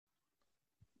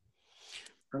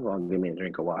I'm gonna give me a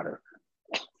drink of water.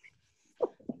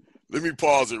 Let me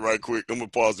pause it right quick. I'm gonna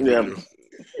pause the Yeah. video.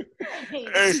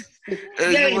 Hey,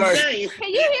 James, you right. James. Can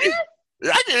you hear us?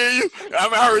 Yeah, I can hear you.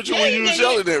 I heard you when you was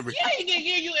yelling at me. Yeah, he can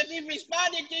hear you if he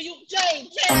responded to you.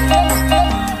 James. I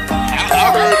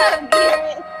heard it.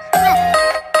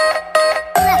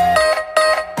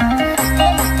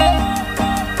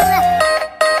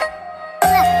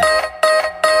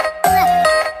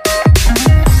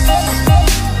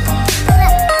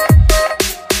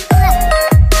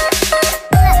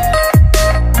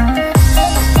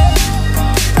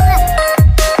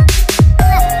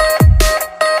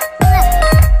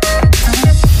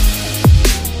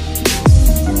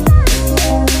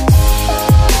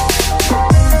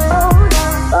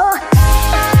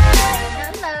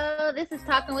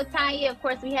 With Tanya. Of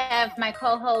course, we have my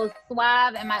co-host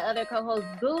Suave and my other co-host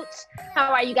Gooch.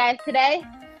 How are you guys today?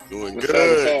 Doing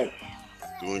good.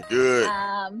 Doing good.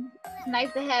 It's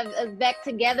nice to have us back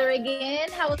together again.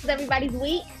 How was everybody's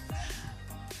week?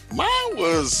 Mine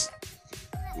was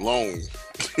long,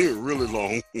 really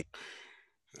long.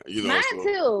 Mine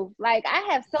too. Like, I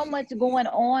have so much going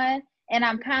on, and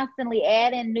I'm constantly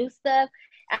adding new stuff.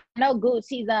 I know Gooch,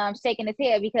 he's shaking his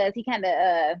head because he kind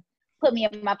of put me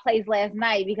in my place last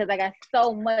night because I got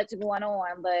so much going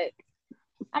on, but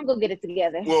I'm gonna get it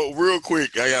together. Well, real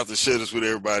quick, I have to share this with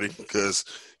everybody because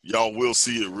y'all will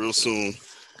see it real soon.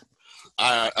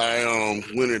 I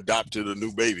went and adopted a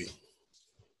new baby.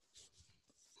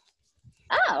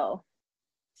 Oh.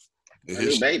 A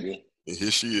new baby. And here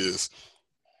she is,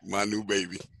 my new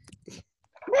baby.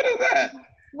 What is that?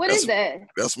 What is that?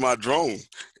 That's my drone.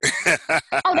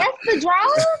 Oh, that's the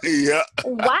drone? Yeah.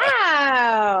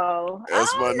 Wow.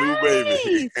 That's my new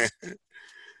baby.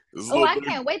 I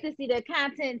can't wait to see the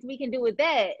content we can do with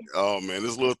that. Oh, man,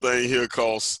 this little thing here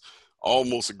costs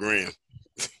almost $1,000.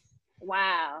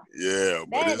 Wow. Yeah.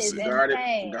 That is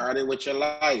insane. Guard it with your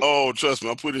life. Oh, trust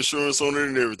me, I put insurance on it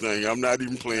and everything. I'm not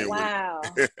even playing with it. Wow.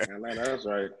 That's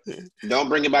right. Don't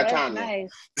bring it by Tanya.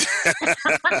 Nice.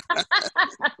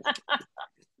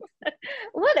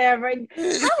 Whatever.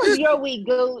 How was your week,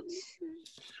 Gooch?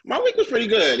 My week was pretty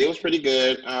good. It was pretty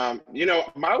good. My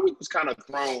week was kind of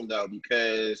thrown though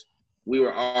because we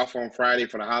were off on Friday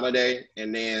for the holiday,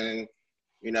 and then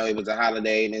it was a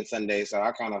holiday and then Sunday, so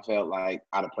I kind of felt like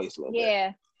out of place a little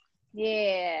bit.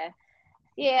 Yeah.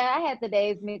 I had the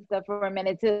days mixed up for a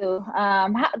minute too.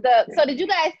 So did you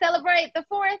guys celebrate the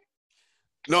 4th?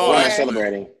 No, what am I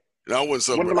celebrating? No, I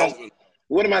wasn't celebrating.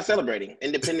 What am I celebrating?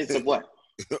 Independence of what?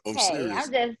 I'm just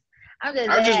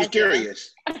just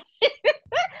curious. Hey,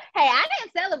 I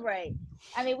didn't celebrate.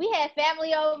 I mean, we had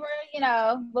family over,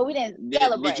 but we didn't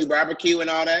celebrate. Did you barbecue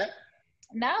and all that?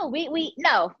 No, we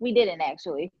didn't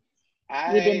actually.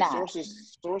 We did not.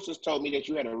 Sources told me that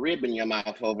you had a rib in your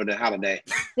mouth over the holiday.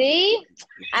 See,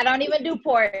 I don't even do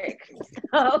pork,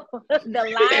 so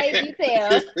the lies you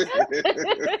tell.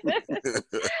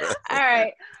 All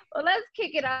right. Well, let's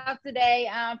kick it off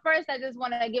today. First, I just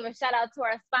want to give a shout out to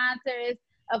our sponsors.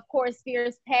 Of course,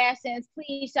 Fierce Passions.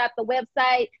 Please shop the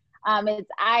website. It's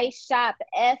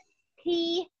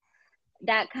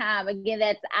iShopFP.com. Again,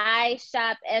 that's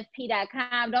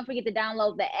iShopFP.com. Don't forget to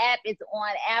download the app. It's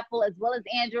on Apple as well as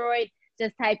Android.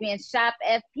 Just type in Shop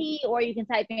FP, or you can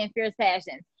type in Fierce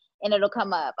Passions and it'll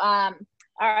come up. Our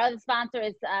other sponsor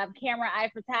is Camera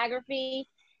Eye Photography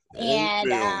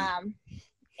and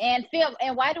film.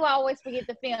 And why do I always forget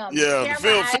the film? Yeah, Camera the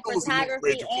film Eye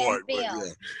Photography and film. Yeah,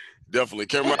 definitely.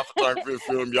 Camera Eye Photography and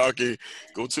film. Y'all can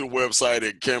go to the website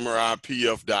at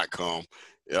CameraEyePF.com.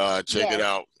 Check it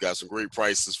out. Got some great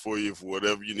prices for you for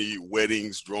whatever you need.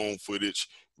 Weddings, drone footage.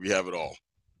 We have it all.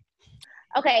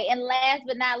 Okay, and last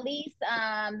but not least,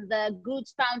 the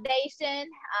Gooch Foundation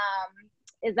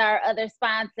is our other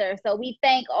sponsor. So we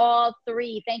thank all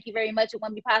three. Thank you very much. It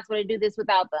wouldn't be possible to do this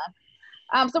without them.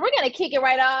 So we're going to kick it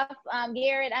right off.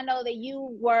 Garrett, I know that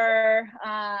you were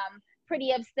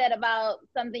pretty upset about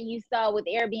something you saw with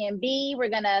Airbnb. We're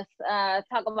going to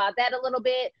talk about that a little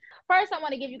bit. First, I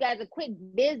want to give you guys a quick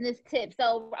business tip.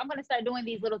 So I'm going to start doing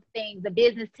these little things, the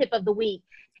business tip of the week.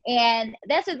 And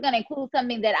that's just going to include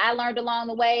something that I learned along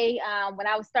the way when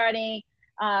I was starting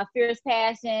Fierce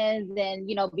Passions and,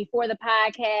 before the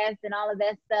podcast and all of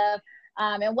that stuff.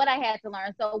 And what I had to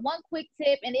learn. So one quick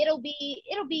tip, and it'll be,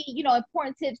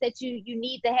 important tips that you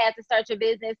need to have to start your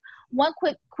business. One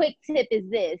quick tip is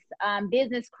this,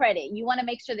 business credit. You want to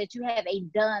make sure that you have a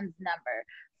DUNS number.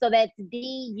 So that's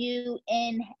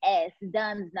DUNS,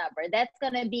 DUNS number. That's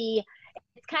going to be,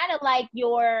 it's kind of like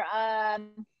your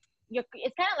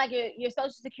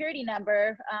Social Security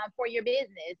number for your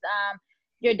business.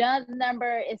 Your DUNS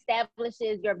number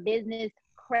establishes your business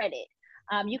credit.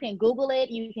 You can Google it.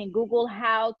 You can Google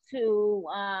how to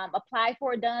apply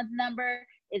for a DUNS number.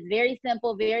 It's very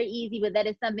simple, very easy, but that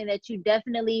is something that you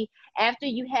definitely, after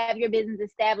you have your business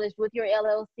established with your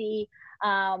LLC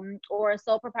or a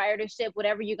sole proprietorship,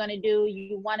 whatever you're going to do,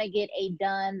 you want to get a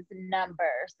DUNS number.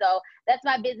 So that's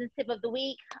my business tip of the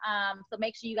week. So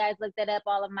make sure you guys look that up,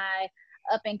 all of my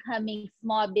up and coming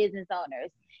small business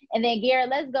owners. And then Garrett,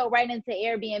 let's go right into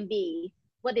Airbnb.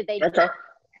 What did they do? Okay.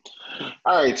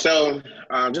 All right. So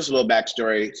just a little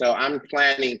backstory. So I'm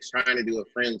trying to do a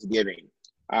Friendsgiving.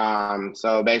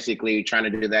 So basically trying to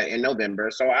do that in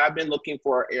November. So I've been looking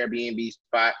for an Airbnb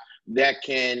spot that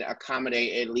can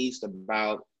accommodate at least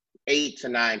about 8 to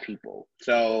 9 people.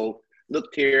 So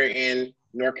looked here in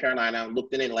North Carolina,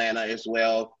 looked in Atlanta as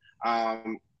well.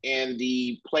 And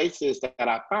the places that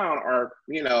I found are,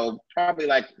 probably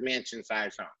like mansion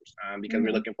size homes, because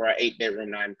we're looking for an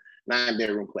 8-bedroom,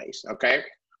 9-bedroom place. Okay.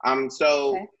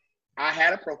 So okay. I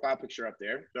had a profile picture up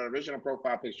there. The original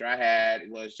profile picture I had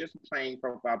was just a plain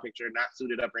profile picture, not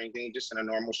suited up or anything, just in a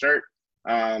normal shirt,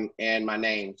 and my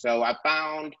name. So I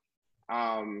found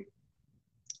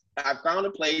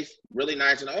a place really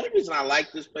nice. And the only reason I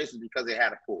like this place is because it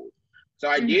had a pool. So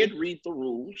I did read the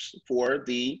rules for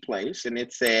the place, and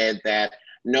it said that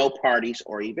no parties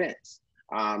or events.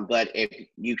 But if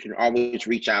you can always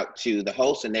reach out to the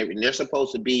host, and they're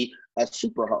supposed to be a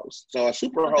super host. So a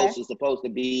super host is supposed to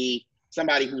be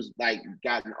somebody who's like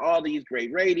gotten all these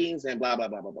great ratings and blah, blah,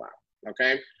 blah, blah, blah.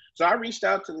 Okay. So I reached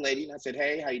out to the lady and I said,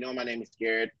 hey, how you doing? My name is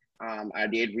Garrett. I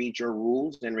did read your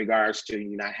rules in regards to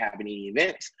you not having any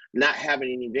events. Not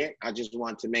having an event, I just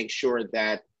want to make sure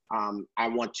that I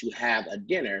want to have a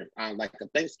dinner, like a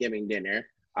Thanksgiving dinner,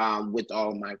 with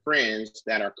all of my friends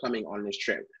that are coming on this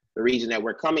trip. The reason that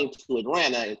we're coming to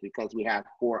Atlanta is because we have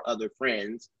 4 other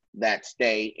friends that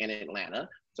stay in Atlanta.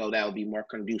 So that will be more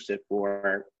conducive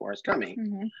for us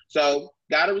coming. So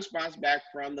got a response back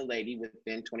from the lady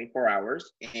within 24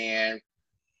 hours. And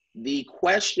the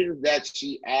questions that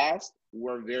she asked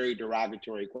were very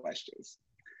derogatory questions.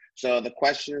 So the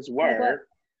questions were,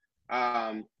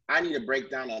 I need a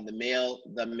breakdown of the male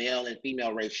and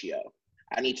female ratio.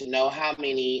 I need to know how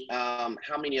many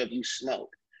of you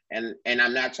smoke. And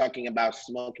I'm not talking about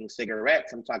smoking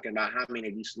cigarettes. I'm talking about how many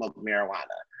of you smoke marijuana.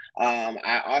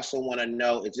 I also want to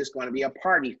know, is this going to be a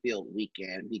party-filled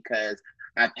weekend? Because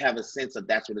I have a sense of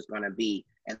that's what it's going to be.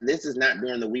 And this is not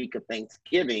during the week of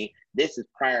Thanksgiving. This is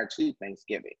prior to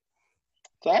Thanksgiving.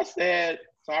 So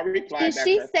I replied back. Did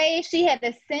she say she had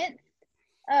a sense?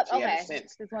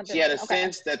 She had a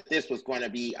sense that this was going to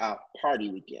be a party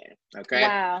weekend. Okay.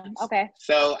 Wow. Okay.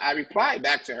 So I replied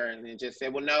back to her and just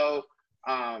said, well, no,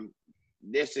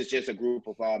 this is just a group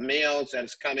of all males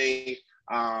that's coming.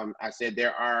 I said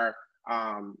there are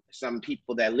some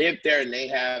people that live there and they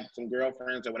have some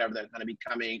girlfriends or whatever that's going to be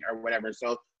coming or whatever.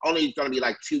 So only going to be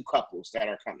like 2 couples that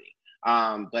are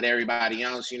coming. But everybody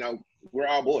else, we're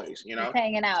all boys, Just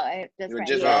hanging out. We're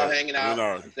just all hanging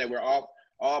out. So we're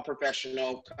all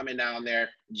professional coming down there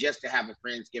just to have a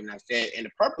Friendsgiving. I said, and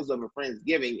the purpose of a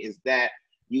Friendsgiving is that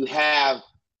you have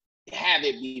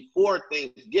it before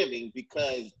Thanksgiving,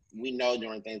 because we know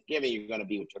during Thanksgiving you're going to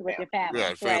be with your family.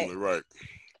 Yeah, family, right.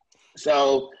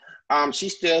 So she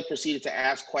still proceeded to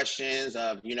ask questions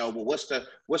of, well, what's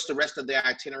the rest of the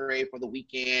itinerary for the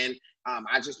weekend?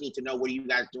 I just need to know, what are you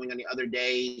guys doing on the other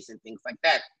days and things like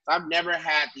that. So I've never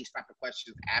had these type of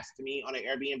questions asked to me on an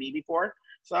Airbnb before.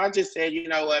 So I just said, you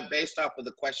know what, based off of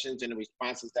the questions and the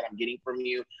responses that I'm getting from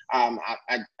you, I'm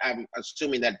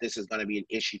assuming that this is going to be an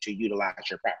issue to utilize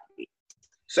your property.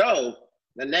 So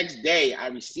the next day, I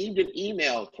received an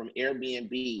email from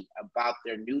Airbnb about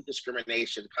their new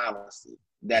discrimination policy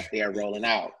that they are rolling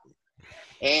out.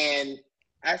 And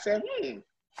I said,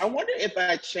 I wonder if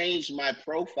I changed my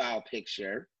profile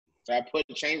picture. So I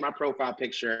changed my profile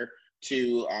picture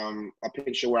to a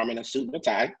picture where I'm in a suit and a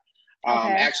tie.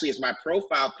 Actually, it's my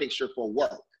profile picture for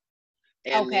work.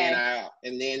 And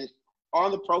then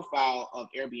on the profile of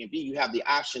Airbnb, you have the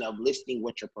option of listing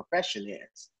what your profession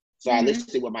is. So I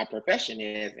listed what my profession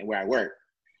is and where I work.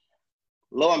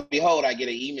 Lo and behold, I get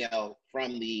an email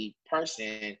from the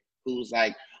person who's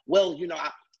like, well,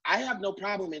 I have no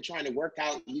problem in trying to work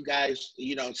out you guys,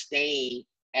 staying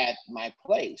at my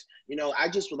place. I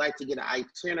just would like to get an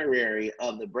itinerary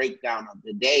of the breakdown of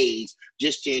the days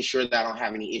just to ensure that I don't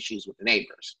have any issues with the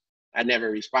neighbors. I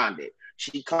never responded.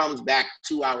 She comes back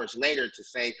 2 hours later to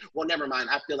say, well, never mind.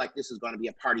 I feel like this is going to be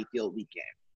a party-filled weekend.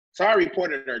 So I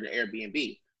reported her to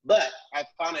Airbnb. But I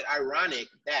found it ironic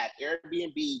that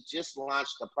Airbnb just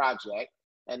launched a project,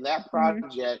 and that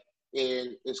project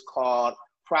is called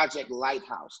Project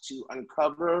Lighthouse, to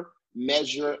uncover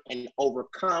measure, and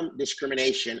overcome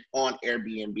discrimination on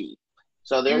Airbnb.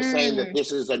 So they're saying that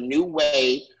this is a new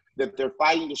way that they're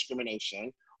fighting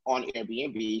discrimination on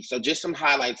Airbnb. So just some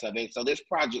highlights of it. So this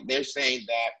project, they're saying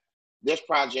that this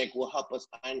project will help us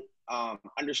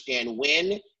understand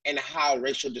when and how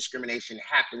racial discrimination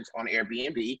happens on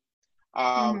Airbnb.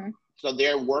 So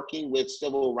they're working with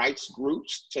civil rights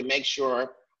groups to make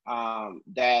sure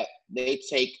that they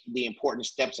take the important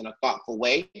steps in a thoughtful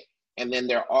way. And then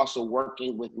they're also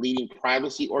working with leading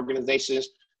privacy organizations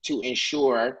to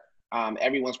ensure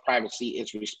everyone's privacy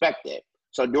is respected.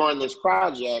 So during this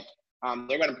project,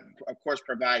 they're going to, of course,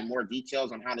 provide more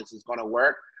details on how this is going to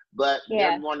work, but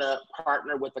they're going to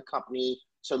partner with a company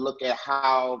to look at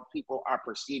how people are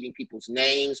perceiving people's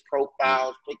names,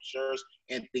 profiles, pictures,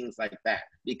 and things like that.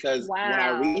 Because when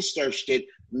I researched it,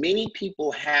 many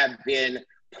people have been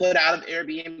put out of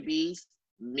Airbnbs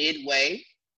midway,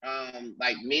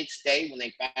 like mid-stay, when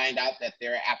they find out that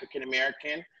they're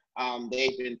African-American.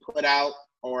 They've been put out,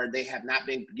 or they have not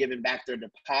been given back their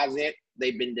deposit.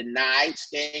 They've been denied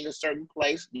staying a certain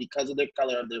place because of the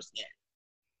color of their skin.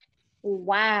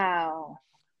 Wow.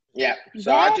 Yeah.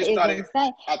 So that I just thought it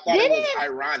was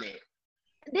ironic.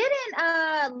 Didn't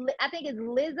I think it's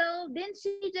Lizzo, didn't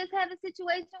she just have a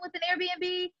situation with an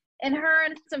Airbnb and her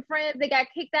and some friends, they got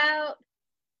kicked out?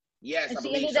 Yes, and I she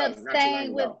believe ended so. up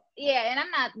staying with, and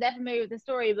I'm not that familiar with the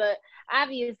story, but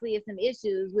obviously it's some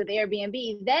issues with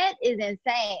Airbnb. That is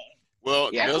insane. Well,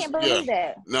 I can't believe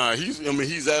that. Nah, he's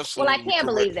absolutely. Well, I can't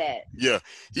believe that. Yeah,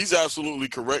 he's absolutely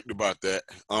correct about that.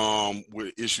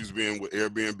 With issues being with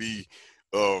Airbnb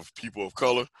of people of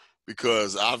color,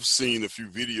 because I've seen a few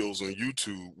videos on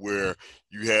YouTube where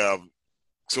you have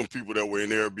some people that were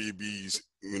in Airbnbs,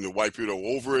 when the white people that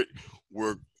were over it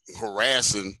were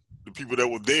harassing the people that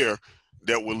were there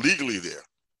that were legally there.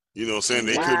 You know, saying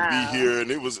they couldn't be here,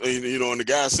 and it was, you know, and the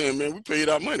guy saying, "Man, we paid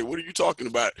our money. What are you talking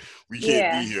about? We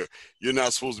can't be here. You're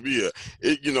not supposed to be here."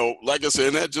 It, you know, like I said,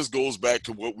 and that just goes back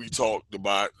to what we talked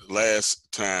about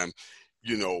last time.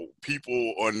 You know,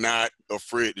 people are not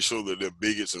afraid to show that they're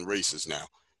bigots and racists now,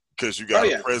 because you got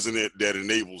a president that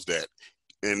enables that,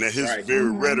 and that his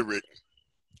very rhetoric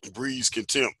breeds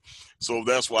contempt. So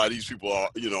that's why these people are,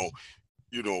 you know,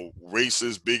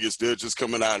 racist, bigots, they're just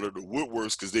coming out of the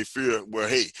woodworks because they fear, well,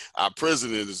 hey, our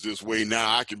president is this way,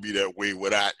 now I can be that way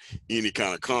without any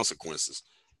kind of consequences.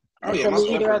 If the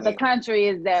leader of the country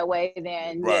is that way,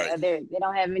 then they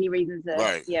don't have any reason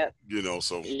to. You know,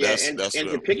 so that's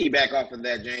to piggyback off of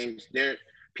that, James,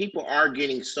 people are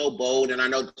getting so bold, and I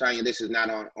know, Tanya, this is not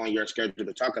on your schedule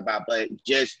to talk about, but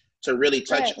just to really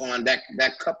touch on that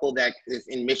couple that is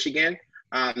in Michigan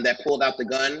that pulled out the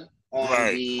gun on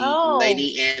the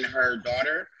lady and her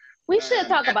daughter. We should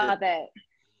talk about that.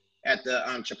 At the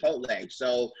Chipotle.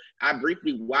 So I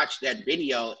briefly watched that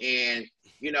video, and,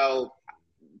 you know,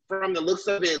 from the looks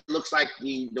of it, it looks like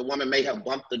the woman may have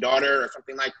bumped the daughter or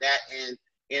something like that,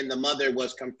 and the mother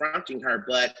was confronting her.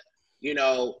 But, you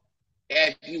know,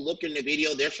 if you look in the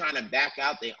video, they're trying to back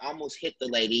out. They almost hit the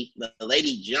lady. The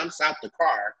lady jumps out the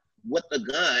car with the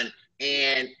gun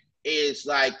and is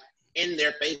like in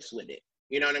their face with it.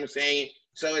 You know what I'm saying?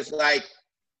 So it's like,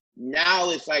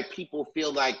 now it's like people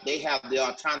feel like they have the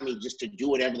autonomy just to do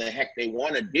whatever the heck they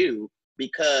want to do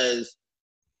because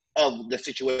of the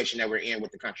situation that we're in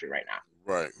with the country right now.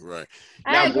 Right.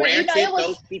 Now, granted,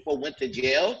 those people went to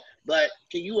jail, but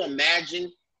can you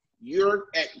imagine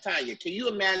Tanya, can you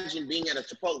imagine being at a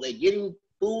Chipotle, getting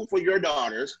food for your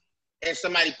daughters, and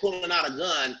somebody pulling out a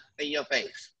gun in your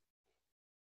face?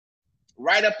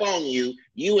 Right up on you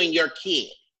and your kid.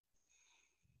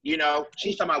 You know,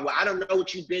 she's talking about, well, I don't know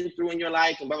what you've been through in your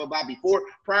life and blah, blah, blah,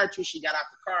 prior to she got out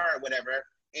the car or whatever.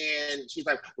 And she's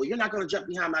like, well, you're not going to jump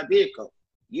behind my vehicle.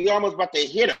 You're almost about to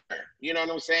hit her. You know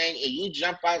what I'm saying? And you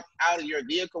jump out of your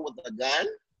vehicle with a gun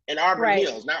in Auburn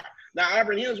Hills. Now,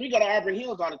 Auburn Hills, we go to Auburn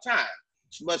Hills all the time,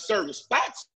 but certain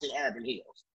spots in Auburn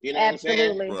Hills. You know what I'm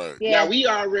saying? Right. Yeah. Now, we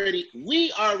already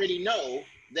know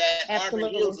that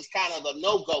Auburn Hills is kind of a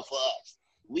no-go for us.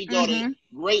 We go to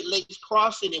Great Lakes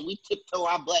Crossing and we tiptoe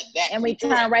our butt back. And we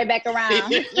turn right back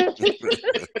around.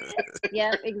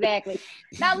 Yep, exactly.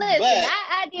 Now listen,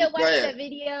 I did watch that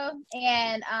video,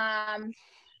 and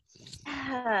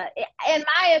in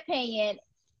my opinion,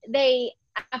 I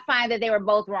find that they were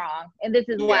both wrong. And this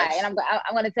is why, and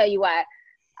I'm going to tell you why.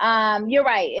 You're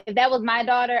right. If that was my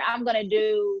daughter, I'm going to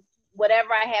do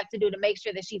whatever I have to do to make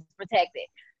sure that she's protected.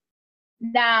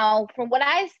 Now, from what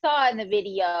I saw in the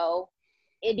video,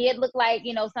 it did look like,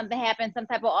 you know, something happened, some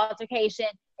type of altercation,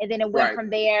 and then it went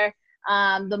from there.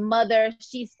 The mother,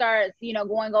 she starts, you know,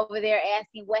 going over there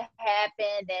asking what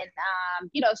happened,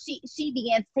 and you know, she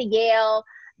begins to yell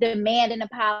demand an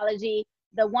apology.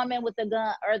 The woman with the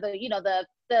gun, or the, you know, the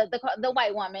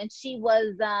white woman, she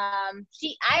was I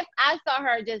saw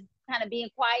her just kind of being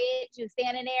quiet. She was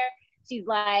standing there. She's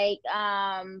like,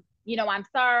 you know, I'm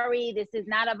sorry, this is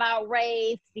not about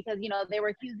race, because, you know, they were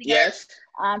accusing her,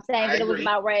 saying that it was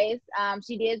about race.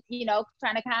 She did, you know,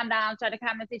 trying to calm down, trying to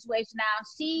calm the situation down.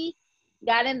 She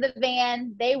got in the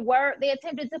van. They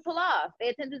attempted to pull off.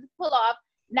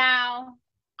 Now,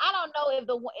 I don't know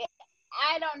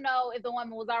if the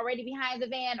woman was already behind the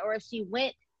van or if she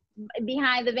went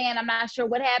behind the van. I'm not sure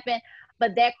what happened,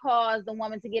 but that caused the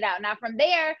woman to get out. Now, from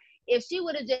there, if she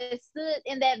would have just stood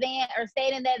in that van or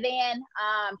stayed in that van,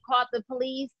 called the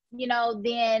police, you know,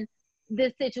 then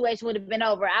this situation would have been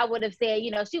over. I would have said, you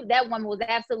know, that woman was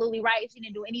absolutely right. She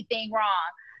didn't do anything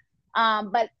wrong.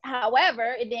 But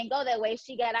however, it didn't go that way.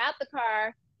 She got out the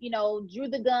car, you know, drew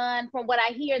the gun. From what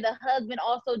I hear, the husband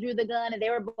also drew the gun, and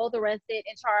they were both arrested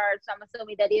and charged. So I'm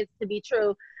assuming that is to be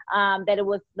true, that it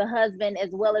was the husband as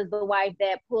well as the wife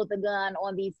that pulled the gun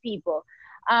on these people.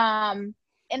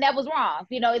 And that was wrong.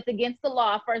 You know, it's against the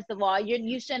law, first of all.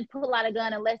 You shouldn't pull out a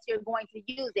gun unless you're going to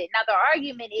use it. Now, the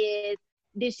argument is,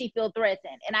 did she feel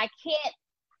threatened? And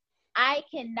I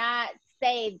cannot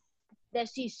say that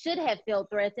she should have felt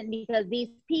threatened, because these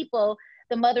people,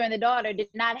 the mother and the daughter, did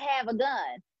not have a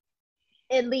gun,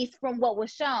 at least from what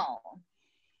was shown.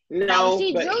 No,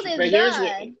 but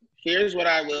here's what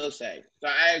I will say. So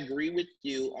I agree with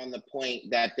you on the point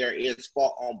that there is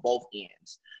fault on both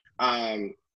ends.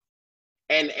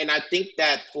 And I think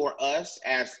that for us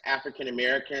as African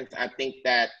Americans, I think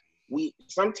that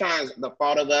sometimes the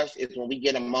fault of us is when we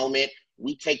get a moment,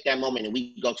 we take that moment and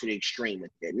we go to the extreme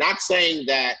with it. Not saying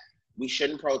that we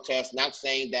shouldn't protest, not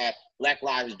saying that Black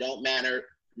lives don't matter,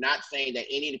 not saying that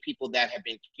any of the people that have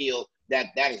been killed, that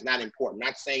is not important,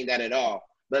 not saying that at all.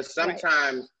 But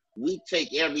sometimes we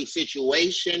take every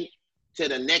situation to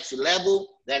the next level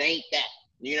that ain't that.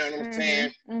 You know what I'm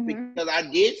saying? Mm-hmm. Because I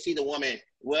did see the woman,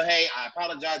 well, hey, I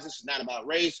apologize. This is not about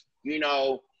race. You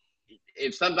know,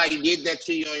 if somebody did that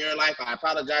to you in your life, I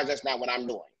apologize. That's not what I'm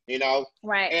doing, you know?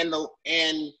 Right. And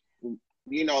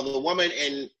you know, the woman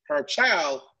and her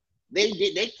child, they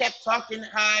kept talking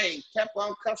high and kept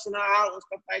on cussing her out and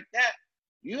stuff like that.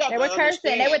 They were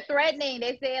cursing. They were threatening.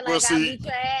 They said, like, I'll beat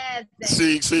your ass.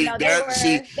 And,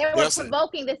 they were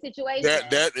provoking the situation.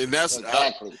 That's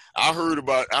exactly. I heard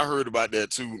about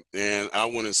that too, and I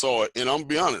went and saw it. And I'm gonna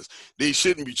be honest, they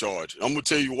shouldn't be charged. I'm gonna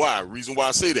tell you why. Reason why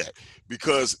I say that,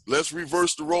 because let's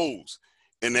reverse the roles.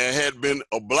 And there had been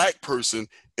a black person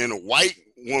and a white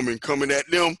woman coming at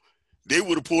them, they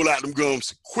would have pulled out them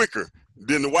guns quicker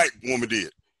than the white woman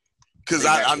did. Because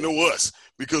I know us,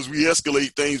 because we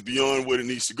escalate things beyond what it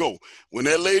needs to go. When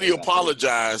that lady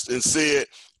apologized and said,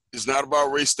 it's not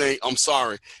about race thing, I'm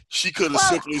sorry, she could have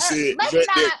simply said, let's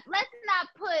not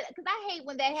put, because I hate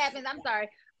when that happens, I'm sorry,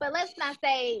 but let's not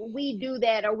say we do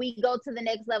that or we go to the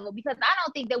next level, because I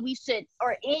don't think that we should,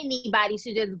 or anybody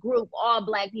should just group all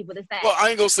black people the same. Well, I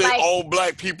ain't going to say all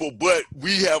black people, but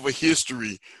we have a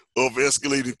history of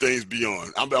escalating things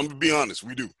beyond. I'm going to be honest,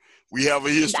 we do. We have a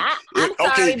history. I'm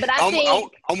sorry, but I think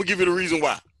I'm gonna give you the reason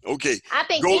why. Okay. I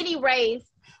think any race.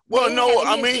 Well, no,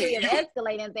 I mean,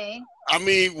 escalating thing. I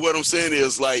mean, what I'm saying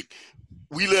is, like,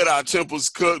 we let our tempers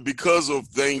cut because of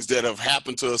things that have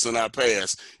happened to us in our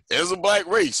past. As a black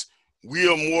race, we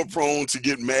are more prone to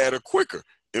get madder quicker,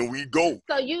 and we go.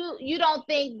 So you don't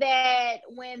think that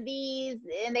when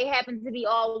and they happen to be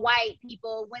all white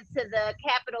people, went to the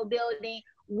Capitol building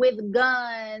with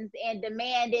guns and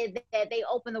demanded that they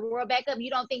open the world back up, you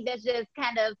don't think that's just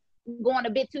kind of going a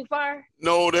bit too far?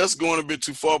 No, that's going a bit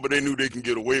too far, but they knew they can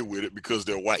get away with it because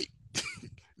they're white.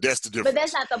 That's the difference. But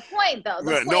that's not the point, though.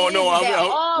 The point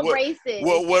all races.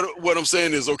 Well, what I'm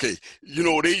saying is, okay, you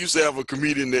know, they used to have a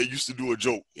comedian that used to do a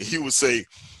joke, and he would say,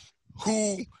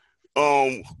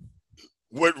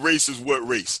 what race is what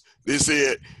race? They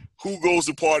said, who goes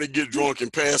to party, get drunk,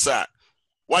 and pass out?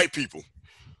 White people.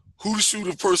 Who shoot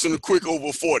a person quick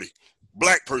over 40?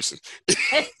 Black person.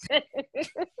 Okay,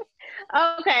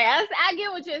 I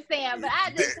get what you're saying, but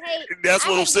I just hate. That's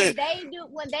what I'm saying.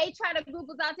 When they try to group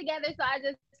us all together, so I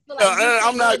just feel like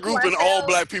I'm not grouping all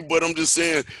black people, but I'm just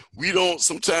saying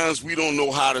sometimes we don't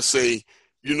know how to say,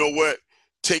 you know what?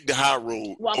 Take the high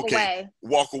road. Walk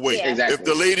away. Yeah. Exactly. If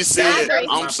the lady said,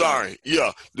 I'm sorry,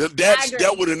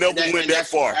 that would have never went that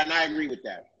far. And I agree with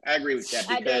that. Because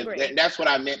that's what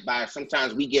I meant by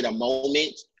sometimes we get a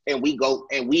moment and we go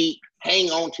and we hang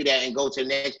on to that and go to the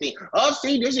next thing. Oh,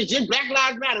 see, this is just Black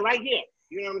Lives Matter right here.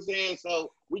 You know what I'm saying?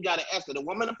 So we got to ask her. The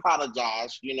woman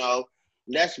apologized, you know.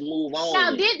 Let's move on.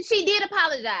 Now, she did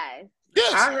apologize.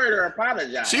 Yes. I heard her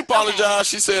apologize. She apologized. Okay.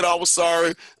 She said, I was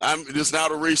sorry. It's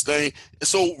not a race thing.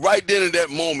 So right then in that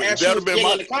moment, if that had been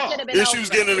my if she was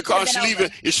getting in the car, she leaving,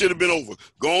 it should have been over.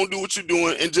 Go and do what you're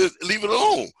doing and just leave it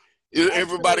alone. Absolutely.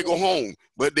 Everybody go home.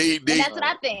 But they and that's what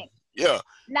I think. Yeah.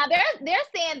 Now they're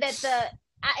saying that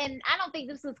and I don't think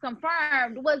this was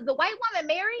confirmed. Was the white woman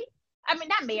married? I mean,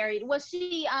 not married. Was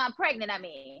she pregnant? I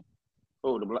mean.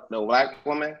 Oh, the black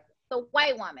woman. The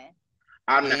white woman.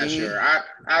 I'm not sure.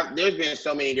 There's been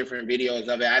so many different videos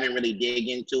of it. I didn't really dig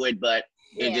into it, but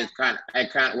it just kind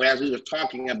of as we were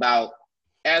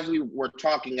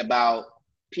talking about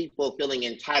people feeling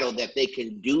entitled that they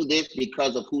can do this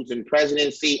because of who's in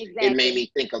presidency. Exactly. It made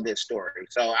me think of this story.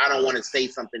 So I don't want to say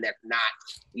something that's not,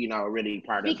 really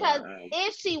part of it. Because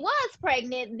if she was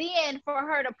pregnant, then for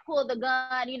her to pull the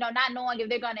gun, not knowing if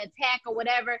they're going to attack or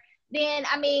whatever, then,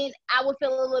 I mean, I would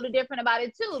feel a little different about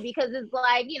it too, because it's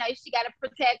like, she got to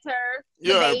protect her,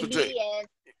 baby,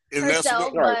 and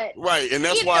herself. That's right, and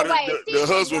that's why the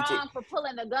husband wrong for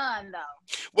pulling the gun, though.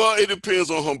 Well, it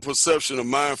depends on her perception of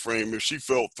mind frame. If she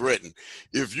felt threatened,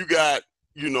 if you got,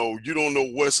 you don't know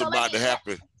what's about to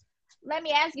happen. Let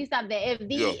me ask you something.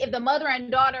 If the mother and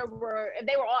daughter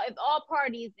if all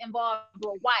parties involved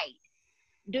were white,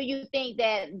 do you think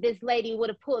that this lady would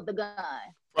have pulled the gun?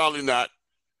 Probably not.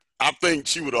 I think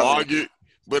she would have argued,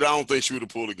 but I don't think she would have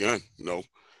pulled a gun. No.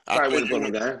 I think it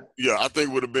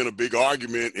would have been a big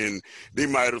argument, and they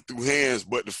might have threw hands.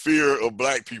 But the fear of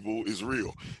black people is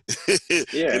real,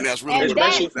 and that's really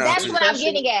that's what I'm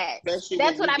getting at. That's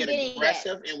what I'm getting at.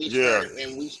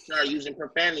 And we start using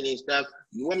profanity and stuff.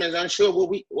 Women's unsure what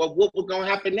was going to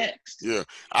happen next. Yeah,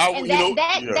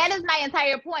 that is my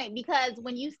entire point, because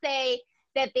when you say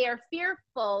that they're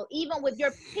fearful, even with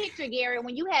your picture, Gary,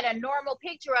 when you had a normal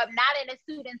picture up, not in a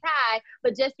suit and tie,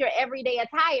 but just your everyday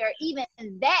attire, even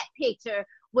that picture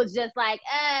was just like,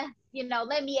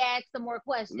 let me ask some more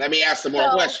questions.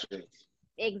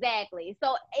 Exactly.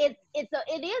 So it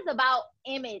is about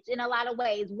image in a lot of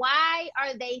ways. Why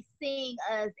are they seeing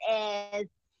us as,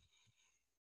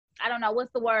 I don't know,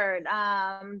 what's the word?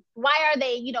 Why are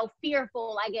they,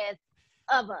 fearful, I guess,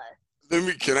 of us?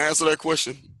 Can I answer that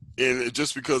question? And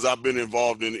just because I've been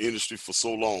involved in the industry for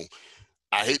so long,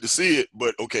 I hate to see it,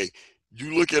 but okay,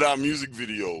 you look at our music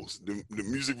videos, the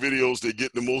music videos that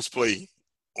get the most play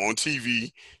on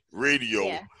TV,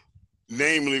 radio,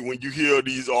 namely when you hear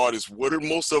these artists, what are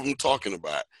most of them talking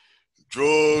about?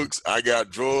 Drugs, I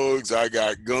got guns,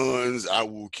 I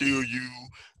will kill you,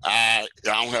 I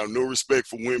don't have no respect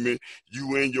for women,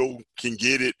 you and your can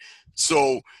get it.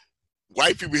 So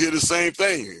white people hear the same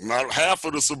thing. About half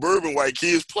of the suburban white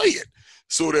kids play it.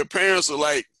 So their parents are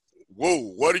like,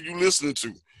 whoa, what are you listening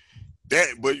to?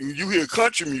 But you hear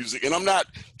country music, and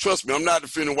trust me, I'm not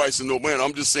defending whites in no man.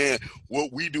 I'm just saying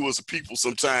what we do as a people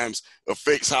sometimes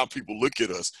affects how people look at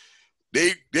us.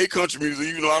 They country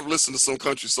music, I've listened to some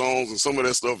country songs, and some of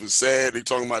that stuff is sad. They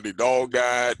talking about their dog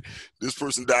died, this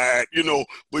person died,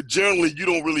 but generally you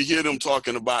don't really hear them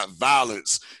talking about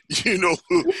violence, Yeah.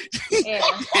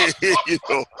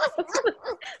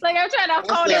 Like I'm trying to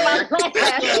hold in my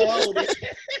class.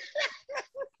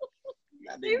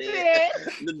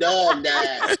 The dog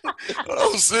died.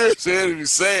 I'm serious, it'd be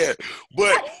sad.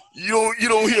 But you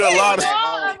don't hear a lot of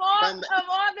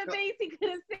all the things he could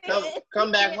have said.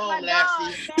 Come back home,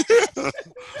 Lassie.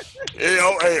 Hey,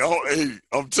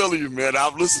 I'm telling you, man,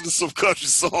 I've listened to some country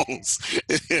songs.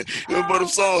 But them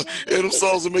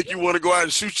songs will make you want to go out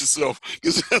and shoot yourself.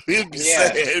 Because it'd be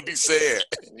sad. It'd be sad.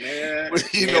 Yeah. But,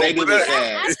 they do be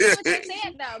sad. I see what you're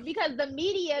saying, though, because the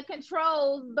media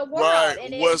controls the world. Right.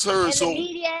 And what's heard. The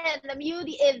media and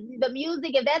the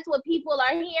music, if that's what people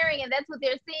are hearing and that's what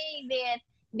they're seeing, then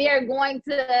they're going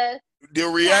to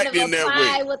react in that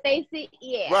way. What they see,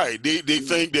 yeah. Right. They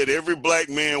think that every black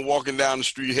man walking down the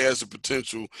street has the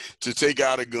potential to take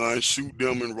out a gun, shoot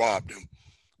them, and rob them,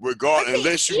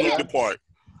 unless you look the part.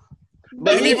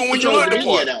 But and even when you look the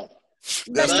part,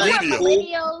 that's the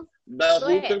media. But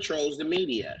who controls the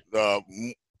media?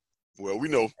 Well, we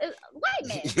know. White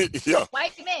men. Yeah.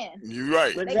 White men. You're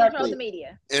right. They control the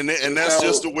media. And that's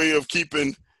just a way of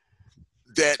keeping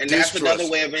that and distrust. That's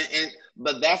another way of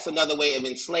but that's another way of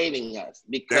enslaving us,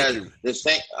 because the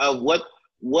same what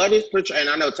is portrayed, and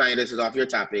I know, Tanya, this is off your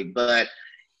topic, but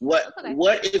what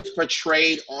is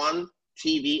portrayed on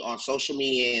TV, on social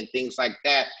media and things like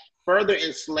that further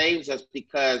enslaves us,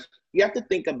 because you have to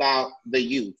think about the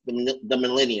youth, the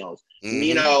millennials.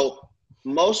 Mm-hmm.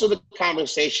 Most of the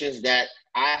conversations that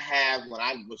I have when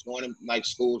I was going to like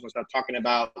schools and stuff, talking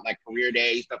about like career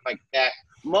days, stuff like that,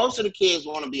 most of the kids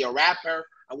want to be a rapper.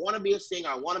 I want to be a singer.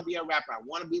 I want to be a rapper. I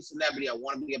want to be a celebrity. I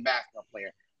want to be a basketball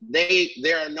player.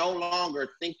 they are no longer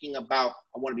thinking about,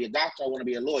 I want to be a doctor, I want to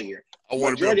be a lawyer. I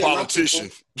want to be a politician.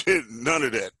 None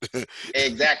of that.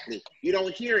 Exactly. You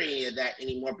don't hear any of that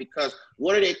anymore because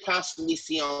what do they constantly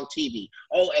see on TV?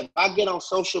 Oh, if I get on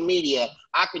social media,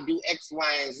 I could do X,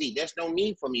 Y, and Z. There's no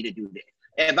need for me to do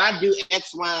that. If I do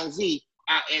X, Y, and Z,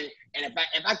 and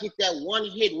if I get that one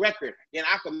hit record, then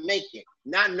I can make it.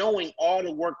 Not knowing all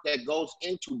the work that goes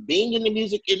into being in the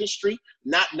music industry,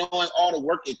 not knowing all the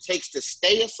work it takes to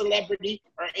stay a celebrity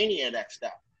or any of that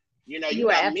stuff. You know, you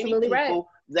have many people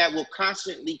that will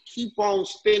constantly keep on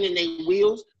spinning their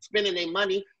wheels, spending their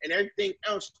money and everything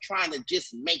else, trying to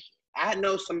just make it. I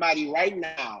know somebody right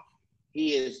now,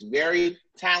 he is very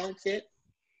talented,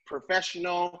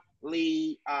 professionally,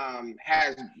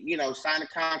 has, you know, signed a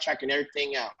contract and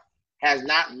everything else. Has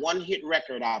not one hit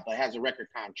record out, but has a record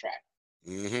contract.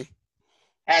 Mm-hmm.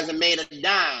 Hasn't made a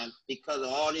dime because of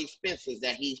all the expenses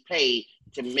that he's paid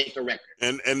to make a record.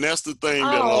 And that's the thing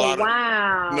that a lot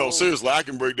of, no, seriously, I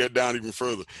can break that down even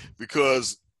further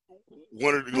because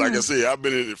one of the, like I said, I've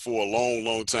been in it for a long,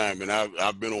 long time, and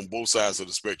I've been on both sides of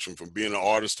the spectrum, from being an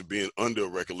artist to being under a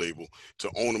record label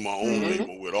to owning my own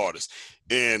label with artists.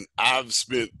 And I've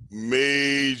spent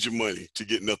major money to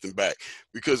get nothing back,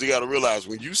 because you got to realize,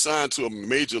 when you sign to a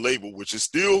major label, which is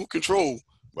still controlled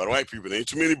by the white people, there ain't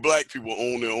too many black people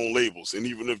own their own labels, and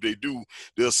even if they do,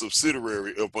 they're a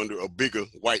subsidiary up under a bigger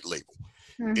white label.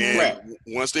 And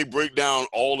once they break down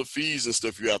all the fees and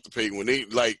stuff you have to pay, when they,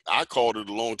 like, I called it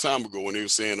a long time ago when they were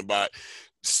saying about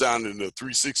signing the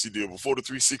 360 deal. Before the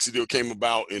 360 deal came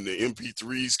about and the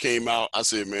MP3s came out, I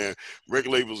said, man,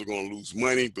 record labels are going to lose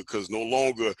money, because no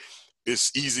longer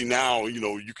it's easy now, you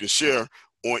know, you can share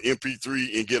on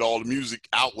MP3 and get all the music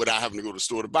out without having to go to the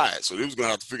store to buy it. So they was going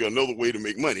to have to figure out another way to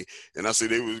make money. And I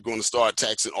said they was going to start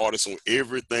taxing artists on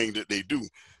everything that they do.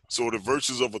 So the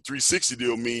virtues of a 360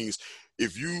 deal means,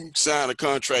 if you sign a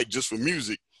contract just for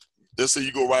music, let's say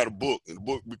you go write a book and the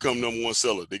book become #1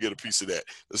 seller, they get a piece of that.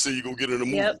 Let's say you go get in a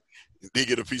movie, they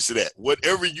get a piece of that.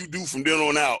 Whatever you do from then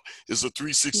on out is a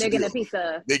 360 deal.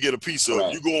 They get a piece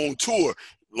of. You go on tour.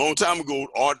 A long time ago,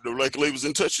 the record labels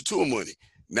didn't touch your tour money.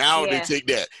 Now they take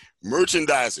that.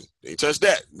 Merchandising, they touch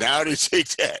that. Now they take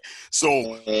that.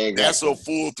 So that's a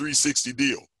full 360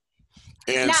 deal.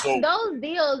 And now, so those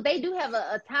deals, they do have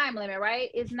a time limit, right?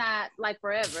 It's not like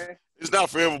forever. It's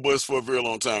not forever, but it's for a very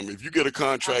long time. If you get a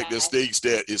contract that states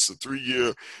that it's a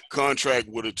 3-year contract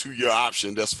with a 2-year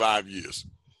option, that's 5 years,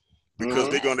 because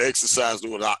they're going to exercise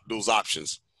those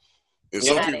options. And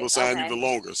some people sign even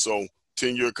longer. So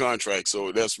 10-year contract.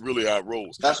 So that's really how it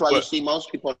rolls. That's why you see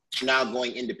most people now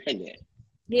going independent.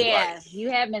 Yeah, you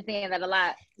have been saying that a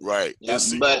lot. Right. Yeah,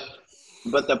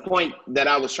 but the point that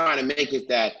I was trying to make is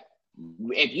that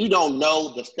if you don't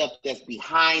know the stuff that's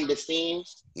behind the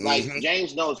scenes, like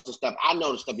James knows the stuff, I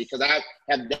know the stuff because I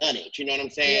have done it. You know what I'm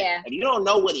saying? Yeah. If you don't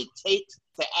know what it takes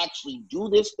to actually do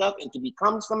this stuff and to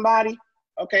become somebody,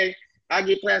 okay, I'll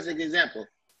give classic example.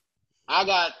 I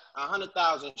got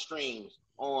 100,000 streams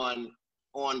on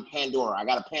Pandora. I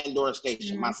got a Pandora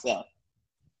station myself.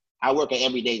 I work an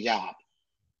everyday job.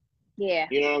 Yeah.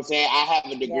 You know what I'm saying? I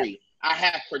have a degree. I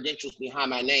have credentials behind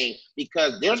my name,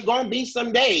 because there's going to be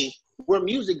some days where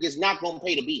music is not going to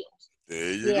pay the bills.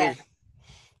 There you go.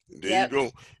 There you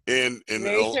go. And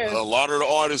a lot of the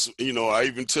artists, you know, I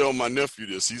even tell my nephew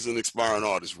this. He's an aspiring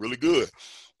artist, really good.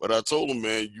 But I told him,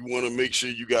 man, you want to make sure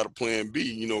you got a plan B,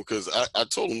 you know, because I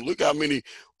told him, look how many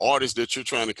artists that you're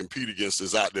trying to compete against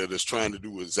is out there that's trying to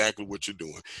do exactly what you're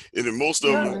doing. And then most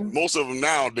of them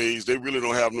nowadays, they really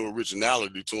don't have no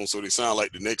originality to them, so they sound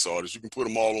like the next artist. You can put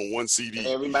them all on one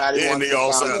CD, and they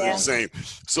all sound the same.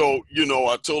 So, you know,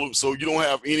 I told him, so you don't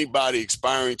have anybody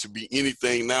aspiring to be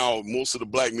anything now. Most of the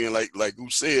black men, like who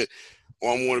said, oh,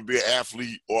 I want to be an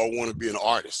athlete or I want to be an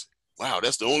artist. Wow,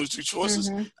 that's the only two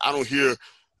choices. I don't hear,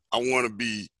 I want to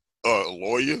be a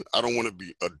lawyer. I don't want to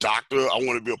be a doctor. I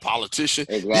want to be a politician.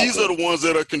 These are the ones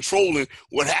that are controlling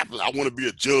what happens. I want to be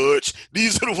a judge.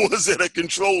 These are the ones that are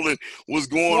controlling what's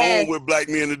going on with black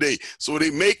men today. So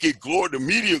they make it the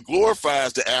media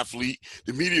glorifies the athlete.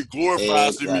 The media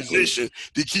glorifies the musician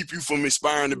to keep you from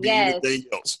aspiring to be anything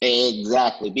else.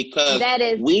 Exactly, because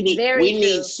we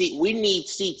need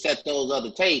seats at those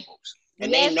other tables,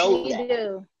 and they know that.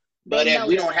 Do. But if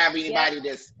we don't have anybody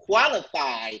that's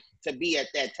qualified to be at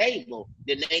that table,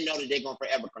 then they know that they're going to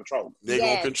forever control it. They're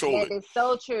going to control it. That is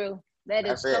so true. That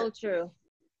is so true.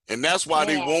 And that's why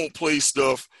they won't play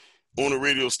stuff on a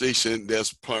radio station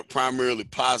that's primarily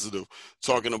positive,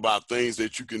 talking about things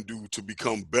that you can do to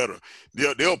become better.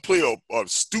 They'll play a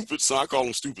stupid song. I call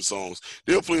them stupid songs.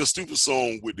 They'll play a stupid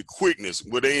song with the quickness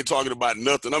where they ain't talking about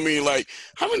nothing. I mean, like,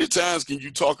 how many times can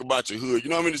you talk about your hood? You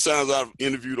know how many times I've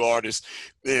interviewed artists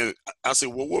and I said,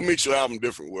 well, what makes your album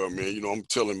different? Well, man, you know, I'm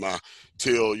telling my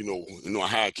tale, you know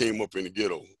how I came up in the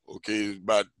ghetto. Okay,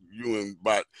 about you and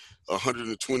about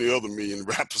 120 other million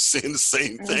rappers saying the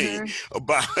same thing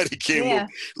about how they came up.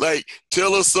 Like,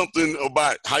 tell us something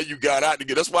about how you got out to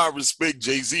get. That's why I respect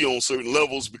Jay-Z on certain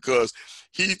levels, because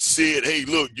he said, hey,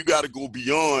 look, you got to go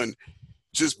beyond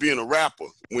just being a rapper.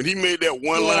 When he made that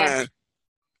one line,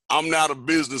 I'm not a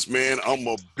businessman, I'm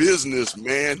a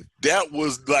businessman, that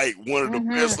was like one of the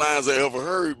best lines I ever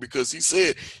heard, because he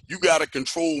said, you got to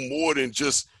control more than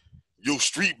just your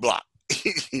street block.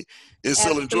 And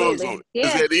selling drugs on it.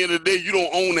 Because at the end of the day, you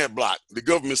don't own that block. The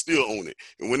government still own it.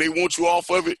 And when they want you off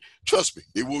of it, trust me,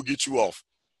 they will get you off.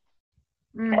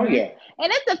 Oh, yeah.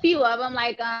 And it's a few of them.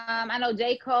 Like, I know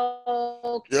J.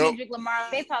 Cole, Kendrick Lamar,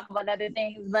 they talk about other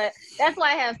things. But that's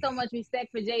why I have so much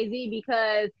respect for Jay-Z,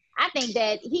 because I think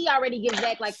that he already gives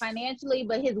back, like, financially,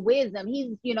 but his wisdom,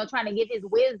 he's, you know, trying to give his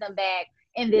wisdom back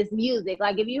in this music.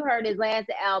 Like, if you heard his last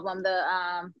album, the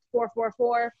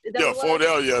 444,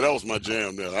 that was my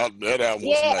jam there. That album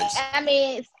was nice. I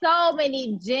mean, so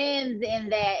many gems in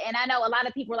that. And I know a lot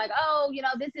of people are like, oh, you know,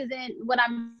 this isn't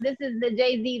this is the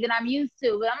Jay-Z that I'm used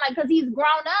to. But I'm like, because he's grown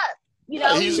up. You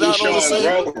know, he's not on the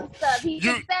same. He's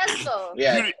successful.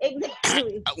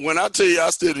 Exactly. When I tell you I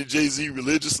studied Jay-Z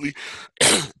religiously,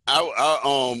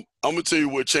 I'm gonna tell you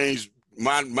what changed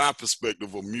my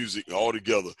perspective of music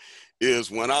altogether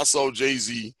is when I saw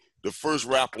Jay-Z, the first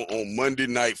rapper on Monday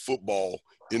Night Football,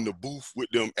 in the booth with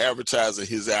them advertising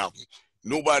his album.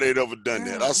 Nobody had ever done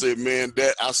that. I said, man,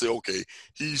 okay,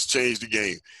 he's changed the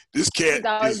game. This cat he's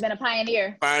always been a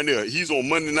pioneer. He's on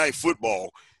Monday Night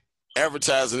Football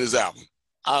advertising his album.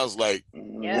 I was like,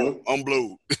 I'm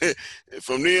blowed.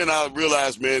 From then I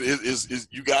realized, man,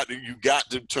 you got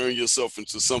to turn yourself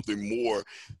into something more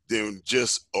than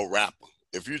just a rapper.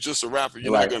 If you're just a rapper,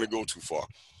 you're not going to go too far.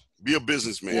 Be a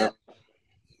businessman.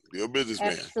 Be a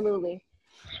businessman. Absolutely.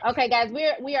 Okay, guys,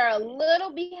 we are a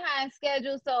little behind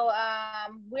schedule, so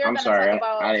we're going to talk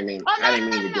about. I didn't mean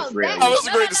to disrupt. That was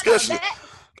a great discussion.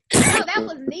 That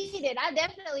was needed. I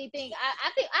definitely think. I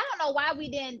think I don't know why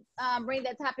we didn't bring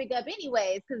that topic up,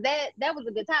 anyways, because that was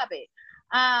a good topic.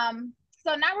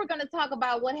 So now we're going to talk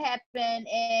about what happened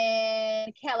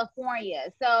in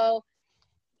California. So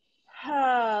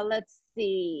let's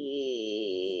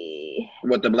see.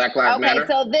 What, the Black Lives Matter?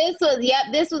 Okay, so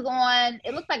this was on,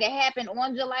 it looks like it happened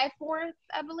on July 4th,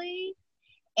 I believe.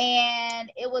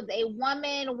 And it was a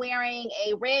woman wearing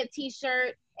a red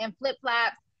t-shirt and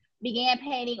flip-flops began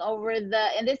painting over and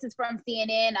this is from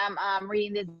CNN, I'm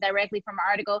reading this directly from an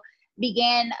article,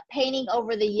 began painting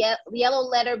over the yellow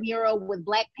letter mural with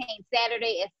black paint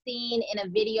Saturday, as seen in a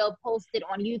video posted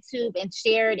on YouTube and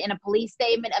shared in a police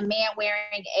statement. A man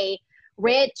wearing a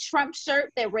red Trump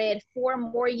shirt that read 4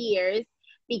 more years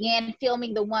began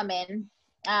filming the woman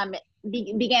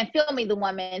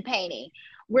painting.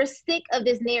 We're sick of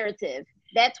this narrative.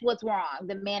 That's what's wrong,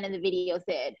 the man in the video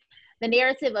said. The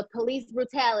narrative of police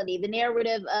brutality, the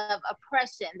narrative of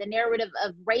oppression, the narrative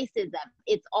of racism,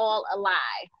 it's all a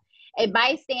lie. A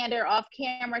bystander off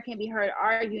camera can be heard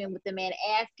arguing with the man,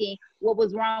 asking what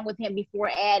was wrong with him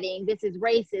before adding, "This is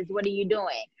racist, what are you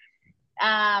doing?"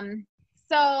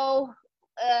 So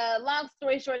long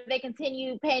story short, they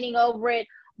continued painting over it.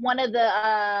 One of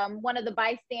the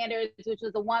bystanders, which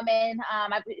was a woman,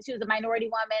 she was a minority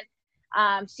woman,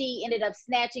 she ended up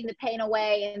snatching the paint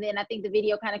away, and then I think the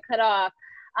video kind of cut off.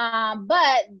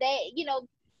 But they,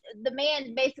 the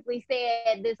man basically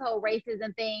said this whole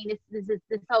racism thing,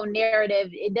 this whole narrative,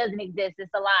 it doesn't exist,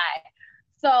 it's a lie.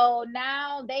 So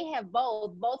now they have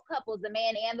both couples, the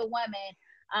man and the woman,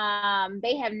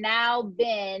 they have now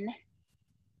been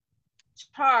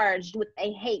charged with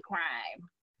a hate crime.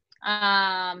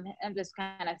 I'm just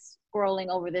kind of scrolling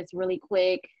over this really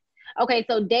quick. Okay,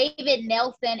 so David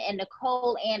Nelson and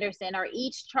Nicole Anderson are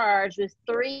each charged with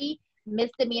 3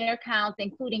 misdemeanor counts,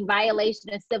 including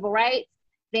violation of civil rights,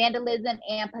 vandalism,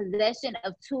 and possession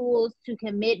of tools to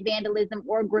commit vandalism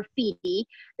or graffiti,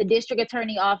 the district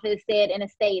attorney office said in a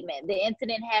statement. The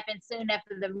incident happened soon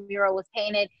after the mural was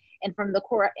painted in front of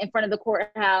the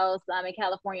courthouse in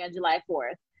California on July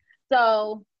 4th.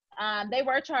 So they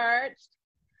were charged.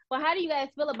 Well, how do you guys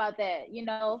feel about that?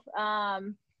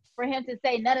 For him to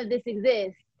say none of this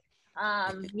exists.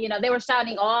 They were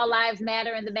shouting "All Lives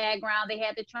Matter" in the background. They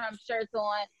had the Trump shirts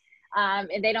on,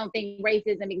 and they don't think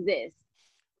racism exists.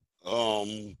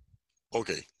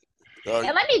 Okay.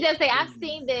 And let me just say, I've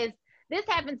seen this. This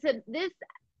happened to this.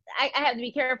 I have to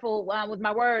be careful with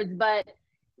my words, but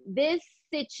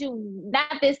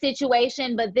not this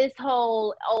situation, but this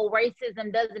whole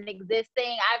racism doesn't exist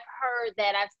thing.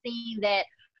 I've seen that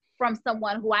from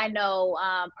someone who I know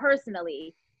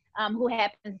personally, who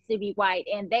happens to be white,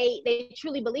 and they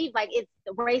truly believe like it's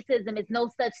racism is no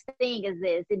such thing as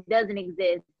this. It doesn't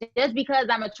exist. Just because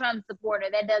I'm a Trump supporter,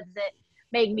 that doesn't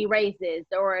make me racist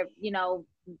or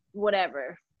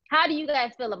whatever. How do you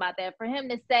guys feel about that? For him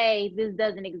to say this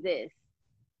doesn't exist.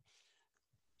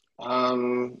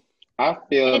 I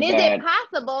feel and is that. it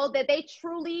possible that they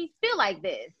truly feel like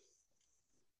this?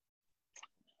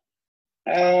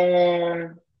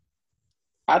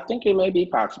 I think it may be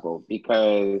possible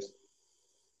because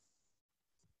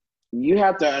you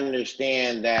have to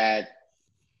understand that,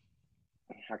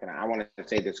 I want to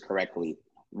say this correctly,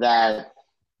 that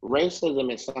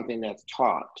racism is something that's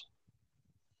taught,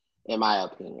 in my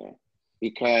opinion,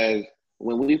 because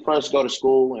when we first go to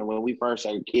school and when we first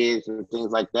are kids and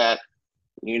things like that,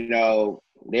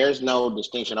 there's no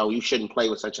distinction. Oh, you shouldn't play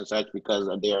with such and such because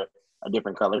they're a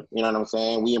different color. You know what I'm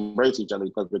saying? We embrace each other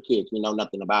because we're kids. We know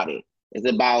nothing about it. It's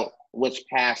about what's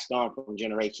passed on from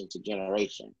generation to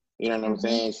generation. You know what I'm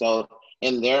saying? So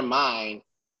in their mind,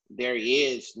 there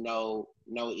is no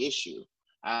issue.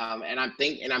 And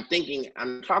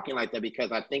I'm talking like that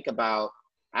because I think about,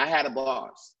 I had a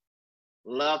boss,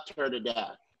 loved her to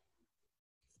death.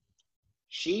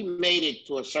 She made it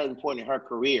to a certain point in her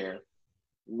career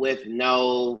with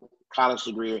no college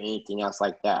degree or anything else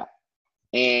like that.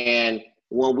 And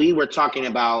when we were talking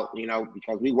about,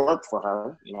 because we worked for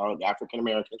her, the African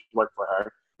Americans worked for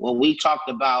her, when we talked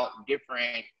about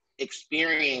different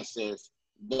experiences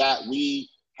that we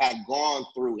had gone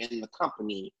through in the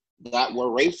company that were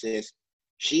racist,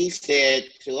 she said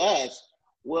to us,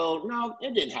 well, no,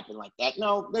 it didn't happen like that.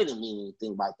 No, they didn't mean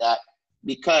anything like that,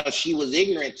 because she was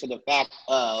ignorant to the fact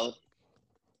of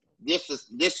this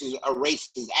is a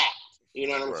racist act. You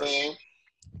know what I'm saying?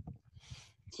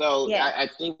 So yeah.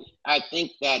 I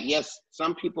think that, yes,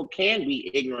 some people can be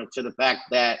ignorant to the fact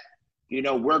that,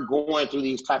 we're going through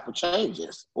these type of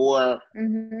changes, or,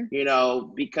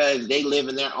 because they live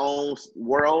in their own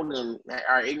world and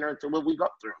are ignorant to what we go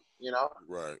through,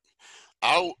 Right.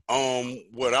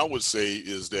 What I would say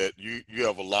is that you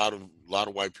have a lot of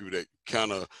white people that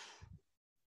kind of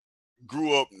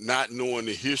grew up not knowing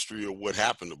the history of what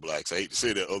happened to blacks. I hate to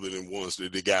say that, other than ones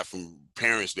that they got from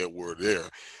parents that were there.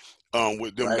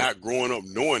 With them not growing up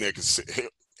knowing that, because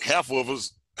half of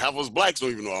us blacks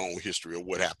don't even know our own history of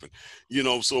what happened.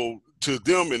 So to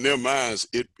them, in their minds,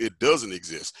 it doesn't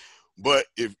exist. But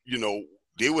if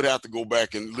they would have to go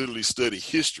back and literally study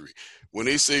history. When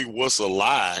they say what's a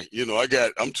lie,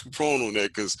 I'm too prone on that,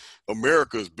 because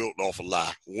America is built off a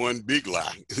lie, one big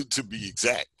lie to be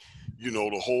exact.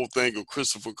 The whole thing of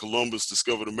Christopher Columbus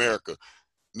discovered America,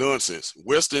 nonsense.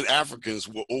 Western Africans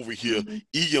were over here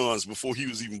eons before he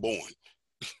was even born.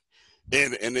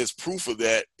 And there's proof of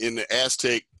that in the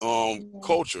Aztec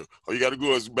culture. All you got to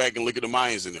go is back and look at the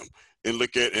Mayans in them,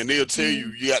 and they'll tell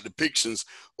you got depictions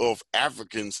of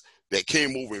Africans that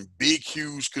came over in big,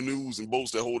 huge canoes and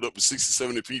boats that hold up to 60,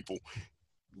 70 people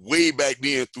way back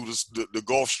then through the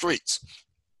Gulf Straits.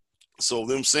 So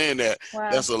them saying that,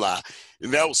 that's a lie.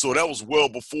 And that was well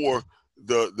before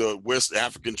the West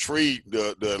African trade,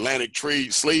 the Atlantic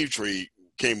trade, slave trade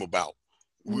came about.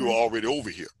 We were already over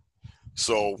here.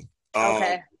 So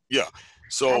yeah.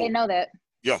 So I didn't know that.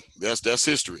 Yeah, that's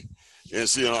history. And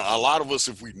see, a lot of us,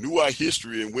 if we knew our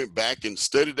history and went back and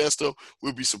studied that stuff,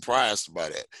 we'd be surprised by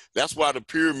that. That's why the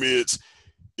pyramids,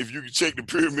 if you can check, the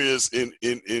pyramids in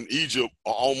Egypt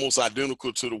are almost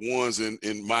identical to the ones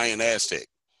in Mayan Aztec.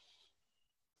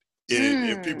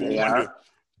 And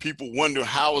people wonder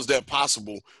how is that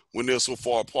possible when they're so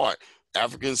far apart.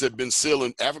 Africans had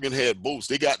boats.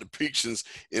 They got depictions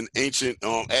in ancient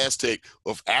Aztec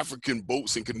of African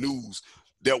boats and canoes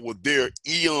that were there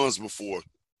eons before,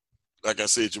 like I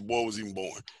said, your boy was even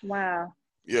born. Wow.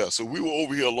 Yeah, so we were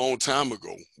over here a long time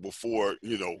ago before,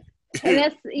 And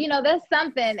that's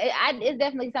something. It's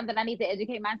definitely something I need to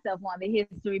educate myself on, the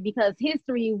history, because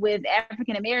history with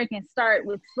African Americans start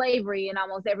with slavery in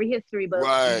almost every history book.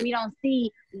 Right. We don't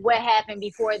see what happened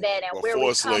before that and where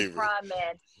we come from,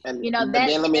 and then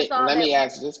let me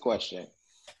ask this question.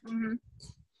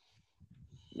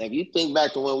 Now, if you think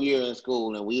back to when we were in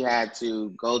school and we had to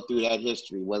go through that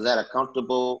history, was that a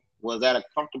comfortable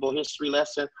history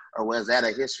lesson, or was that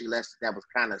a history lesson that was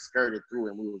kind of skirted through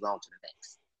and we was on to the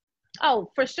next? Oh,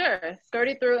 for sure.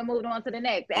 Skirted through and moved on to the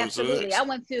next. Absolutely. I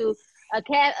went to a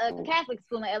Catholic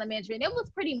school in elementary, and it was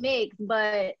pretty mixed,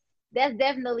 but that's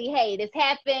definitely, hey, this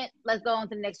happened. Let's go on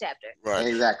to the next chapter. Right.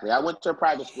 Exactly. I went to a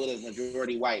private school that's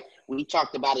majority white. We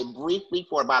talked about it briefly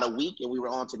for about a week, and we were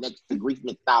on to next to grief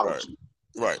mythology.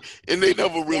 Right. And they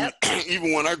never really, Yep.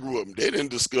 even when I grew up, they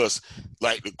didn't discuss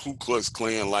like the Ku Klux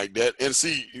Klan like that. And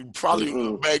see,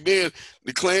 probably back then,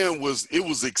 the Klan was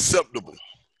acceptable.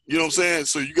 You know what I'm saying?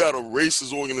 So you got a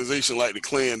racist organization like the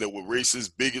Klan that were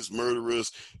racist, bigots,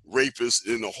 murderers, rapists,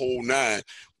 in the whole nine.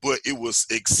 But it was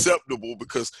acceptable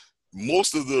because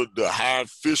most of the high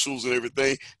officials and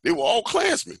everything, they were all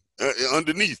Klansmen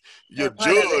underneath. Your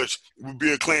judge would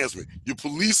be a Klansman. Your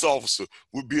police officer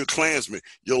would be a Klansman.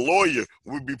 Your lawyer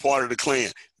would be part of the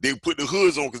Klan. They put the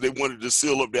hoods on because they wanted to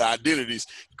seal up their identities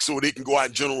so they can go out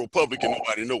in general public and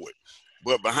nobody know it.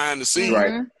 But behind the scenes,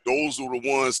 those were the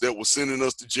ones that were sending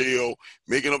us to jail,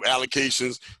 making up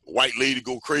allocations. White lady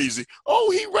go crazy.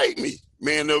 Oh, he raped me.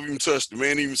 Man never even touched her.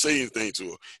 Man didn't even say anything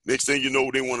to her. Next thing you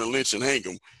know, they want to lynch and hang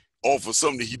him off of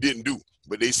something that he didn't do.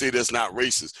 But they say that's not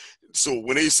racist. So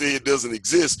when they say it doesn't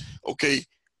exist, okay,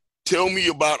 tell me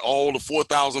about all the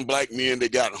 4,000 black men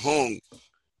that got hung,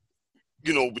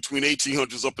 you know, between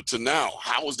 1800s up until now.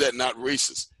 How is that not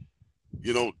racist?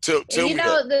 You know, tell me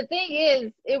that. The thing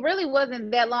is, it really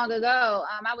wasn't that long ago.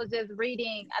 I was just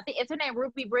reading, I think it's her name,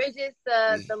 Ruthie Bridges,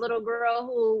 the little girl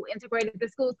who integrated the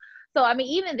schools. So, I mean,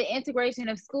 even the integration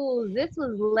of schools, this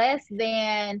was less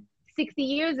than 60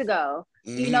 years ago.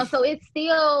 You know, so it's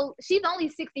still, she's only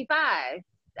 65.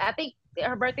 I think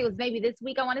her birthday was maybe this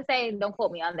week, I want to say. Don't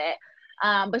quote me on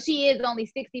that. But she is only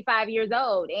 65 years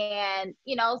old. And,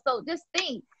 you know, so just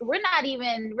think, we're not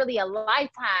even really a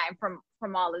lifetime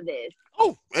from all of this.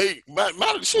 Oh, hey,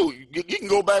 shoot, you can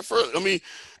go back further. I mean,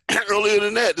 earlier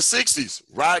than that, the 60s,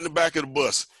 riding the back of the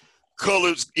bus,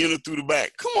 colors enter through the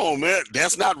back. Come on, man.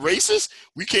 That's not racist.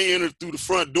 We can't enter through the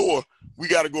front door. We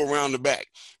got to go around the back.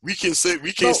 We can't sit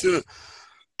in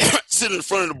the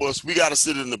front of the bus. We got to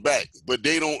sit in the back. But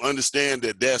they don't understand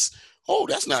that that's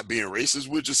not being racist.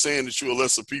 We're just saying that you're a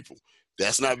lesser people.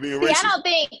 That's not being racist.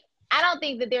 I don't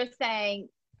think that they're saying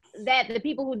that the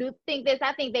people who do think this,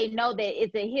 I think they know that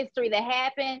it's a history that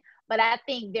happened, but I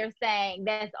think they're saying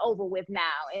that's over with now.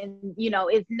 And, you know,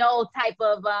 it's no type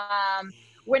of,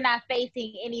 we're not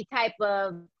facing any type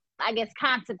of, I guess,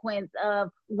 consequence of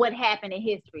what happened in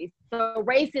history. So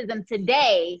racism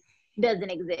today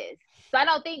doesn't exist. So I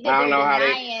don't think that they're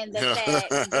denying the fact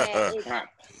that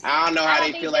I don't know how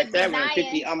they feel like that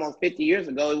when almost 50 years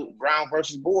ago, Brown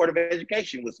versus Board of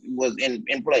Education was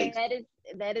in place.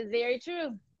 That is very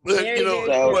true. But, very, you know,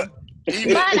 but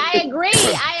I agree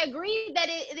that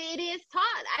it is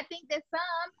taught. I think that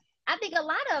I think a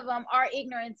lot of them are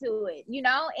ignorant to it, you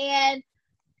know, and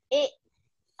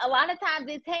a lot of times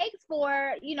it takes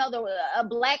for, you know, a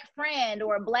black friend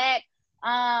or a black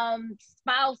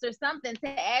spouse or something to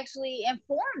actually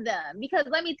inform them. Because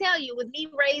let me tell you, with me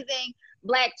raising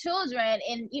black children,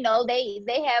 and, you know, they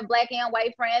have black and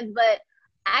white friends, but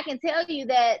I can tell you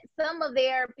that some of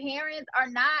their parents are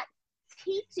not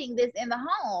teaching this in the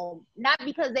home, not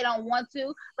because they don't want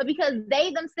to, but because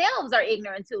they themselves are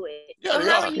ignorant to it. Yeah, so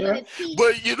how are you going to teach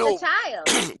the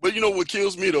child? But you know what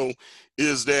kills me though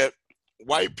is that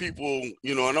white people,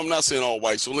 you know, and I'm not saying all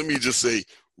white, so let me just say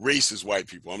racist white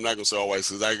people. I'm not gonna say all white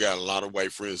because I got a lot of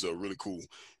white friends that are really cool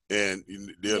and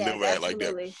they'll never act like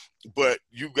that. But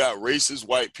you got racist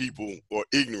white people or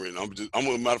ignorant. I'm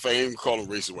a matter of fact, I ain't even call them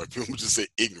racist white people. I'm just say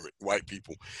ignorant white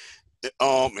people.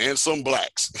 And some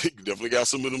blacks, definitely got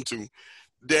some of them too,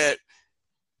 that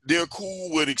they're cool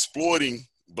with exploiting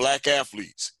black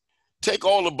athletes. Take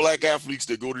all the black athletes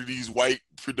that go to these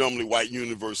predominantly white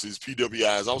universities,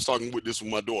 PWIs. I was talking with this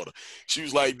with my daughter. She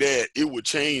was like, Dad, it would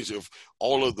change if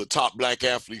all of the top black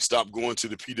athletes stopped going to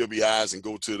the PWIs and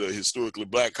go to the historically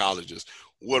black colleges.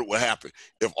 What would happen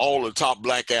if all the top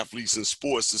black athletes in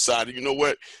sports decided, you know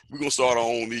what, we're going to start our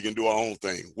own league and do our own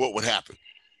thing? What would happen?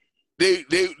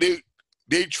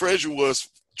 They treasure us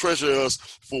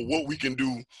for what we can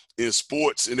do in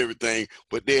sports and everything,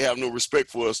 but they have no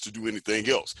respect for us to do anything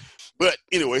else. But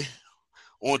anyway,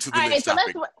 on to the next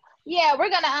topic. We're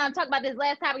gonna talk about this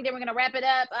last topic, then we're gonna wrap it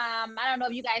up. I don't know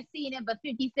if you guys seen it, but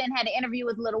 50 Cent had an interview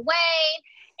with Lil Wayne,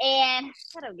 and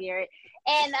shut up, Garrett.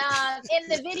 And in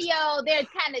the video, they're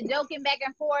kind of joking back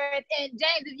and forth. And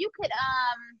James, if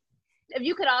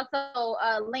you could also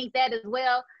link that as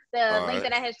well. The link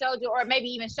that I had showed you, or maybe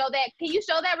even show that. Can you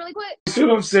show that really quick? You see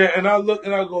what I'm saying? And I look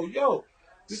and I go, yo,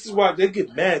 this is why they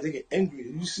get mad, they get angry.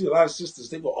 And you see a lot of sisters,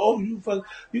 they go, oh, you fucking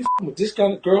with this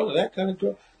kind of girl or that kind of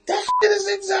girl. That shit is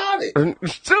exotic.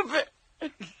 Stupid.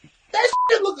 That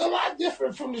shit look a lot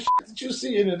different from the shit that you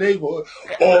see in the neighborhood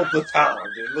all the time.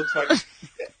 It looks like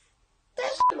that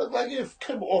shit look like it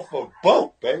came off a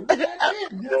boat, baby.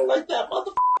 Goddamn, you don't like that,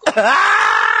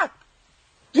 motherfucker?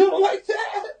 You don't like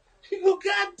that? You go,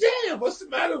 goddamn, what's the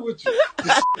matter with you?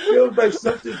 This shit feels like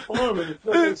something foreign. It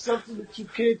feels like something that you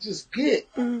can't just get.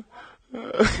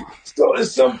 So in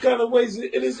some kind of ways,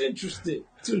 it is interesting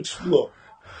to explore.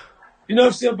 You know what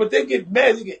I'm saying? But they get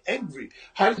mad, they get angry.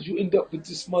 How did you end up with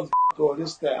this motherfucker or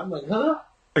this, that? I'm like, huh?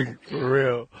 For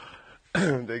real.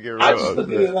 They get real I just look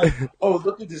at upset. it like, oh,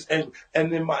 look at this angry.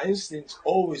 And then my instincts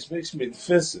always makes me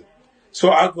defensive.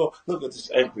 So I go, look at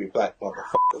this angry black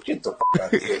motherfucker. Get the fuck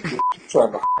out of here. You're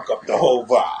trying to fuck up the whole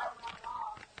vibe.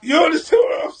 You understand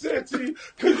what I'm saying to you?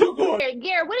 Because you're going.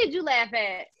 Gary, what did you laugh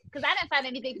at? Because I didn't find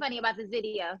anything funny about this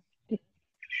video.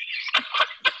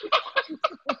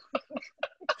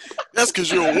 That's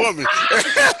because you're a woman.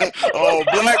 Oh,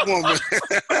 black woman.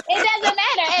 It doesn't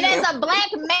matter. And as a black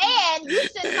man, you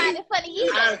shouldn't find it funny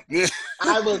either.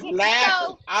 I was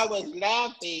laughing. I was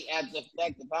laughing at the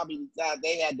fact that probably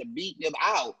they had to beat him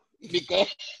out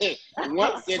because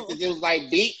one sentence it was like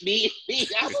beat.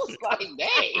 I was like,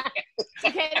 dang.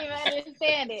 I can't even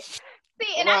understand it.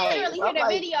 See, and Right. I didn't really hear I'm the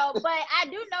like- video, but I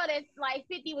do notice like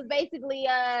 50 was basically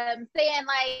saying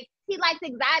like he likes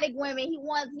exotic women. He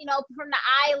wants, you know, from the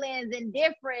islands and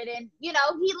different, and you know,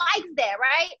 he likes that,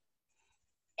 right?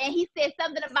 And he said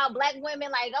something about black women,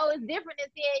 like, oh, it's different than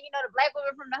saying, you know, the black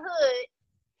women from the hood.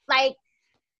 Like,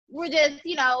 we're just,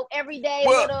 you know, everyday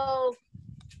Well-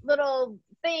 little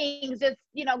things, just,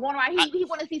 you know, going around. He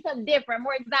want to see something different,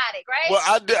 more exotic, right? Well,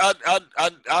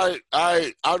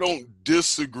 I don't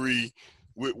disagree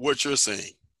with what you're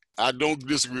saying. I don't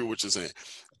disagree with what you're saying.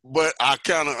 But I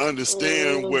kind of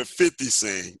understand what 50's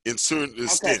saying in certain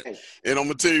extent. Okay. And I'm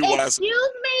going to tell you why. Excuse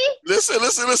me? Listen.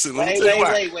 Let me tell you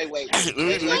why. Wait. Let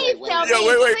me- Please tell me. Yeah,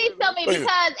 wait. Please tell me, Wait.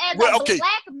 because as Well, a okay.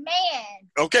 black man,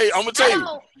 Okay, I'm going to I tell you.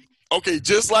 don't. Okay,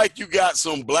 just like you got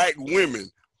some black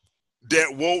women that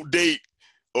won't date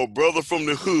a brother from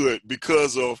the hood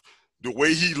because of the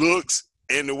way he looks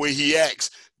and the way he acts.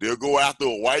 They'll go after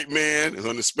a white man,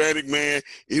 an Hispanic man,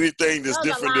 anything that's Those are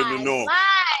different than the lies. norm.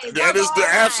 Lies. That Those is are the all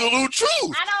lies. absolute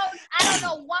truth. I don't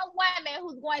know one woman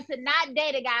who's going to not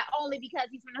date a guy only because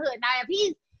he's from the hood. Now, if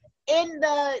he's in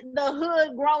the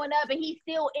hood growing up and he's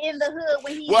still in the hood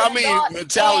when he's Well, I an mean, adult,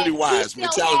 mentality-wise, and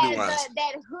he still mentality-wise. has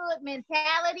that hood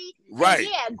mentality, then Right.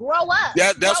 yeah, grow up.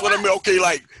 That's Grow what I up. mean. Okay,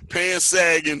 like pants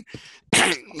sagging,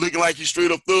 looking like you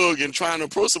straight up thug and trying to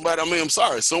approach somebody. I mean, I'm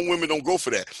sorry. Some women don't go for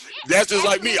that. That's just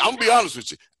like me. I'm going to be honest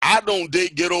with you. I don't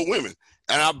date ghetto women.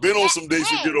 And I've been on some dates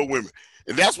with Hey. ghetto women.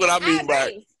 And that's what I mean by,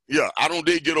 agree. yeah, I don't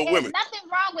date ghetto There's women. nothing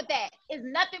wrong with that. There's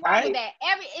nothing wrong with that.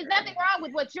 There's nothing wrong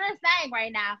with what you're saying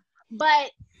right now.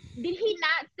 But did he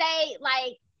not say,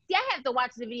 like, see, I have to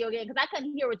watch the video again because I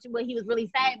couldn't hear what he was really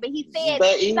saying. But he said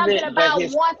something about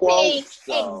his wanting quotes,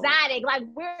 though. exotic. Like,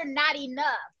 we're not enough.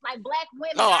 Like, black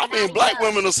women No, are I mean, not black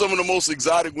enough. women are some of the most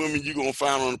exotic women you're going to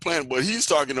find on the planet. But he's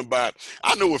talking about,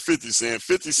 I know what 50's saying.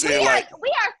 50's saying, like, We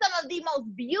are some of the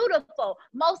most beautiful,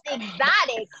 most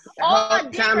exotic, all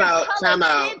different Time out.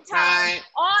 color skin tones,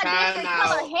 all different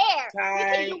color hair. We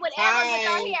can do whatever with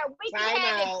our hair. We can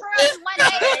have it curly one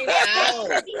day and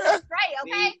then be straight,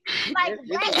 okay? Like,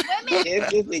 black women,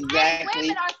 This is black exactly.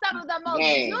 women are some of the most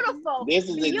Dang. beautiful, This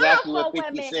is exactly beautiful what 50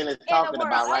 women Cent is in talking the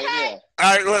about world, right okay? here.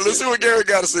 all right, well, let's see what Gary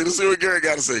got to say.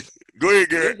 Go ahead,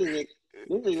 Gary.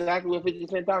 This is exactly what 50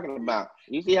 Cent talking about.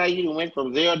 You see how you went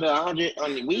from 0 to 100?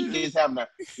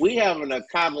 We having a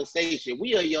conversation.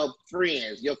 We are your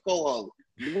friends, your co-hosts.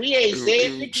 We ain't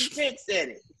said 50 Cent said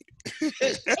it.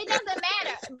 It doesn't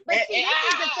matter. But see,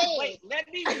 this is the thing. Wait, let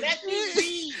me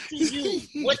read to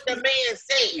you what the man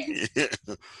said.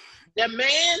 The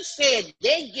man said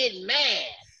they get mad,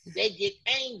 they get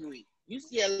angry. You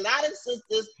see a lot of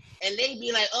sisters, and they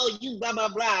be like, "Oh, you blah blah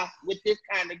blah" with this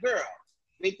kind of girl.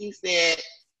 50 said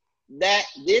that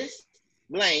this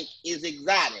blank is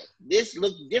exotic. This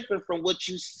looks different from what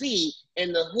you see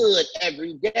in the hood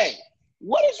every day.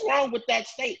 What is wrong with that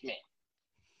statement?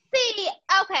 See,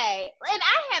 okay, and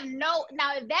I have no.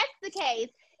 Now, if that's the case,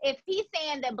 if he's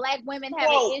saying that black women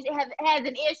has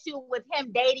an issue with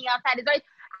him dating outside his race,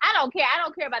 I don't care. I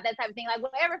don't care about that type of thing. Like,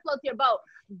 whatever floats your boat.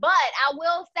 But I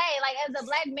will say, like, as a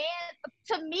black man,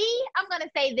 to me, I'm gonna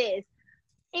say this.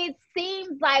 It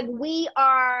seems like we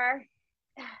are.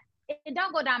 It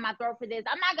don't go down my throat for this.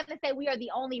 I'm not gonna say we are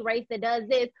the only race that does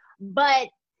this, but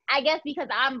I guess because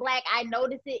I'm black, I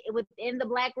notice it within the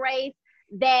black race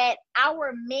that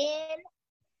our men,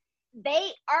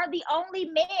 they are the only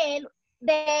men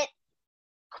that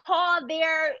call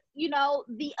their, you know,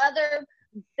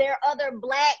 their other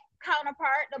black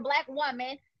counterpart, the black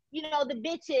woman, you know, the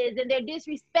bitches, and they're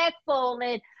disrespectful,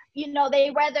 and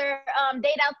they rather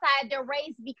date outside their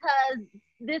race because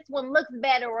this one looks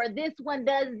better or this one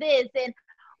does this. And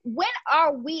when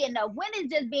are we enough? When is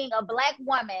just being a Black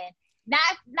woman,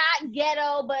 not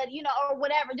ghetto, but or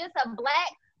whatever, just a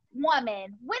Black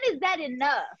woman? When is that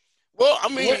enough? Well, I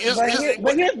mean,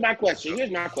 but here's my question.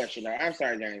 Though. I'm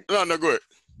sorry, James. No, go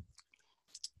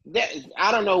ahead.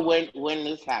 I don't know when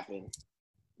this happened,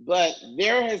 but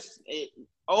there has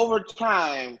over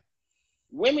time,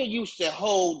 women used to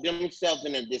hold themselves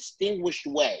in a distinguished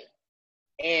way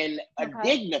and a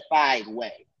dignified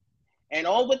way, and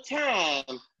over time,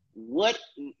 what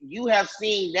you have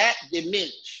seen that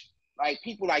diminish. Like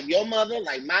people like your mother,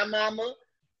 like my mama.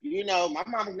 My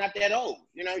mama's not that old.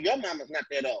 Your mama's not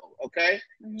that old. Okay,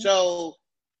 so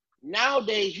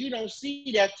nowadays you don't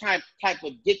see that type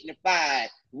of dignified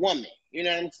woman. You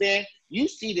know what I'm saying? You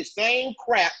see the same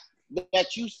crap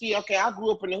that you see. Okay, I grew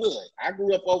up in the hood. I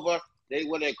grew up over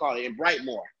what they call it in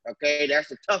Brightmoor. Okay, that's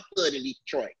a tough hood in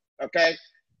Detroit. Okay,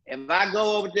 if I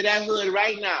go over to that hood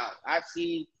right now, I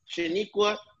see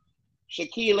Shaniqua,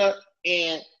 Shaquilla,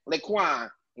 and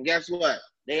Laquan, and guess what?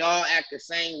 They all act the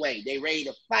same way. They ready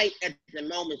to fight at the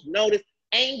moment's notice.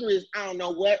 Angry as I don't know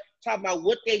what. Talk about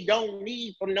what they don't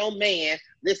need from no man.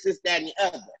 This, that, and the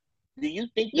other. Do you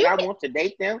think that I want to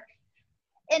date them?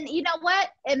 And you know what?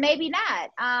 And maybe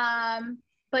not.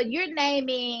 But you're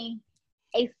naming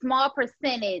a small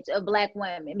percentage of Black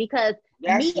women because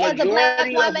me as a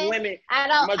Black woman,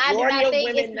 I do not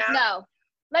think it's no.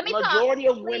 Let me majority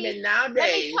talk. of women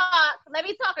nowadays. Let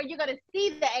me talk, or you're gonna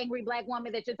see the angry Black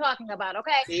woman that you're talking about.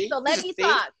 Okay, so let me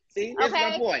talk. See, that's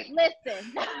my point.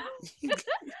 Listen.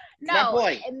 No, my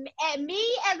point. And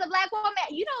me as a Black woman,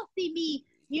 you don't see me,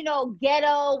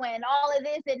 ghetto and all of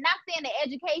this. And not saying that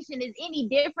education is any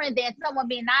different than someone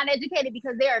being non-educated,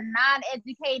 because there are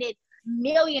non-educated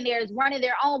millionaires running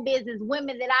their own business,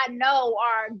 women that I know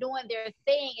are doing their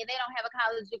thing and they don't have a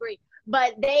college degree,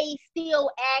 but they still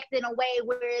act in a way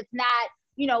where it's not,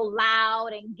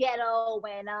 loud and ghetto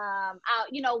and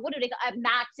what do they call,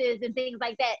 obnoxious and things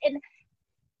like that. And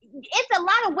it's a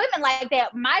lot of women like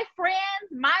that. My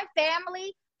friends, my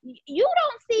family, you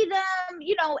don't see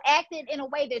them, acting in a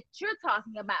way that you're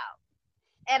talking about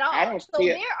at all. I don't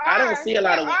see a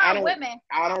lot of women.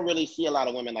 I don't really see a lot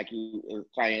of women like you,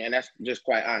 Cheyenne, and that's just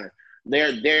quite honest.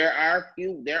 There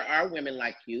are women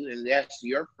like you, and yes,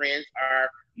 your friends are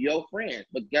your friends.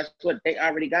 But guess what? They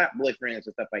already got boyfriends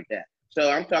and stuff like that. So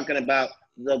I'm talking about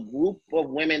the group of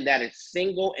women that is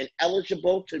single and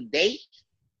eligible to date.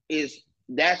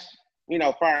 That's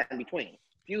far in between.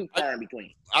 Far in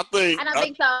between. I don't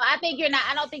think so. I think you're not.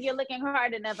 I don't think you're looking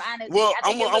hard enough, honestly. Well,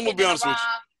 I'm gonna be honest with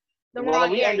you.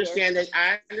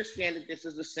 I understand that this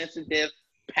is a sensitive,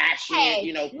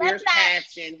 passionate, fierce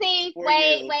passion. See,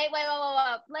 wait.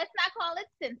 Let's not call it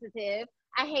sensitive.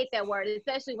 I hate that word,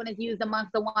 especially when it's used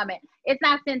amongst a woman. It's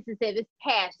not sensitive, it's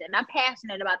passion. I'm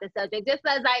passionate about this subject, just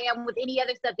as I am with any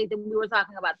other subject that we were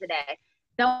talking about today.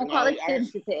 Don't call it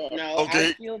sensitive.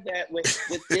 I feel that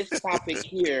with this topic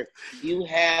here, you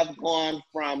have gone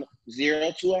from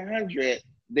 0 to 100.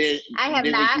 I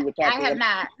have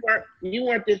not. You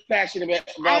weren't this passionate about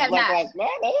Black Lives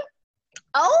Matter.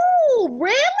 Oh,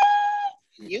 really?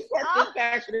 You weren't this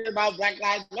passionate about Black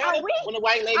Lives Matter when the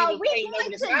white lady was painting over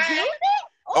the side.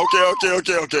 Okay.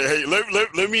 Hey,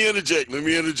 let me interject. Go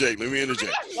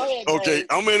ahead, okay,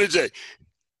 I'm gonna interject.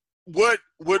 What?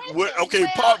 Okay,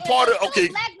 part of okay.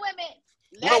 Black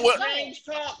women.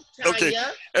 Okay.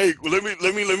 Hey, let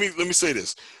me say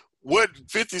this. What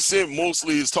 50 Cent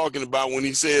mostly is talking about when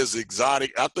he says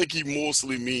exotic, I think he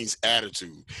mostly means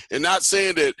attitude. And not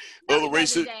saying that other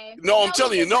races. No, I'm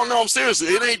telling you. No, I'm serious.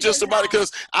 It ain't just about it,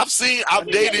 because I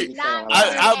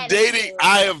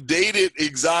have dated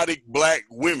exotic Black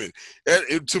women.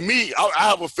 And to me, I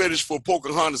have a fetish for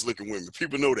Pocahontas looking women.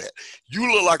 People know that.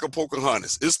 You look like a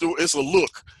Pocahontas. It's a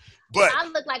look. But I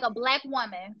look like a Black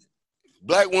woman.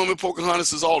 Black woman,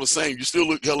 Pocahontas is all the same. You still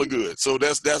look hella good. So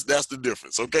that's the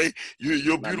difference, okay?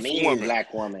 You're a beautiful woman.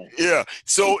 Black woman. Yeah.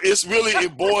 So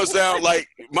it boils down like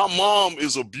my mom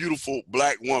is a beautiful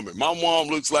Black woman. My mom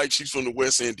looks like she's from the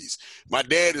West Indies. My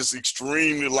dad is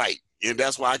extremely light, and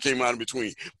that's why I came out in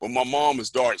between. But my mom is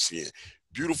dark skinned.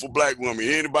 Beautiful Black woman.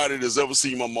 Anybody that's ever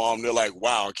seen my mom, they're like,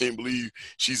 wow, I can't believe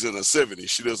she's in her 70s.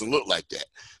 She doesn't look like that.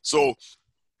 So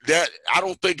that I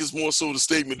don't think it's more so the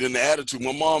statement than the attitude.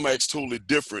 My mom acts totally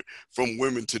different from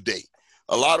women today.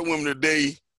 A lot of women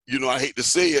today, I hate to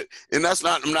say it, and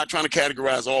I'm not trying to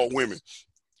categorize all women,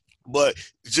 but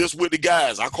just with the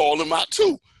guys, I call them out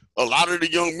too. A lot of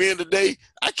the young men today,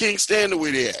 I can't stand the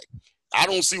way they act. I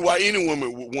don't see why any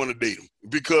woman would want to date them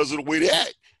because of the way they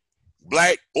act.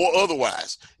 black or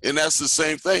otherwise. And that's the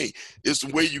same thing. It's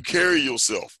the way you carry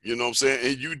yourself. You know what I'm saying?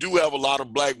 And you do have a lot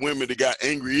of black women that got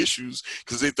angry issues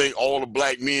because they think all the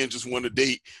black men just want to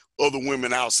date other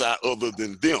women outside other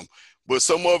than them. But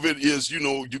some of it is, you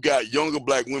know, you got younger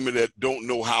black women that don't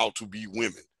know how to be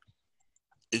women.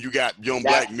 And you got young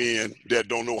black men that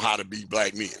don't know how to be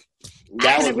black men.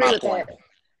 That was my point.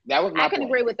 That was my point. I can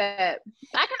agree with that.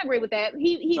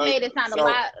 He made it sound a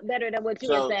lot better than what you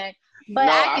were saying. But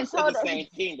no, I can said the same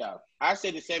thing though. I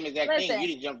said the same exact thing. You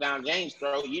didn't jump down James'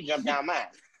 throat. You jumped down mine.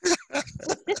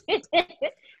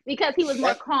 Because he was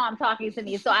more calm talking to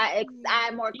me, so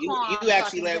I'm more calm. You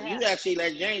actually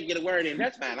let James get a word in.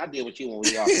 That's fine. I'll deal with you when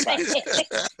we off.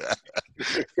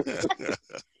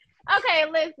 Okay,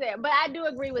 listen, but I do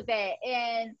agree with that,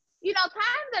 and you know,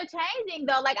 times are changing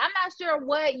though. Like, I'm not sure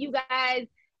what you guys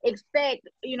expect,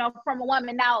 you know, from a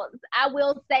woman. Now, I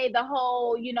will say the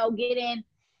whole, you know, getting,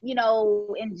 you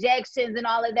know, injections and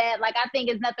all of that. Like, I don't think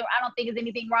there's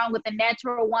anything wrong with the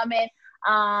natural woman.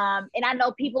 And I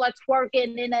know people are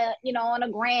twerking on a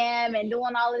gram and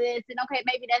doing all of this, and okay,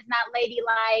 maybe that's not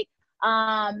ladylike.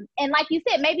 And like you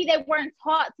said, maybe they weren't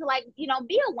taught to, like, you know,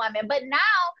 be a woman, but now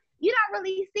you don't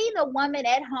really see the woman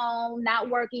at home, not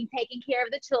working, taking care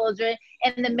of the children,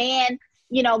 and the man,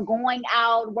 you know, going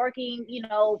out, working,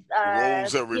 15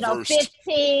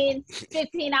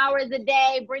 hours a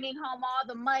day, bringing home all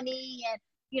the money, and,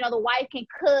 you know, the wife can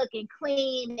cook and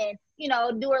clean and, you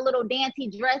know, do her little dainty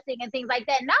dressing and things like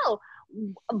that. No,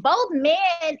 both men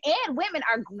and women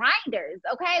are grinders,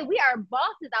 okay? We are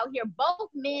bosses out here, both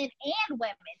men and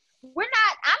women.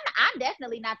 I'm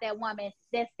definitely not that woman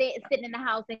that's sitting in the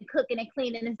house and cooking and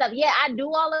cleaning and stuff. Yeah, I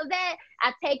do all of that.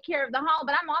 I take care of the home,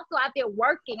 but I'm also out there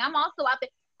working. I'm also out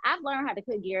there. I've learned how to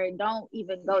cook, Gary. Don't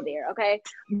even go there, okay?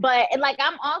 But like,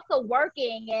 I'm also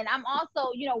working, and I'm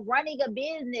also, you know, running a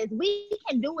business. We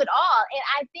can do it all. And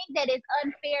I think that it's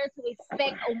unfair to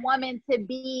expect a woman to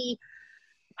be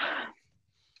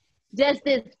just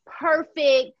this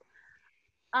perfect,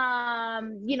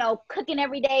 you know, cooking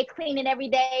every day, cleaning every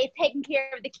day, taking care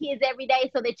of the kids every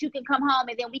day so that you can come home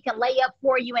and then we can lay up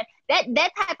for you. And that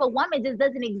type of woman just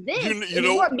doesn't exist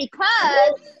anymore,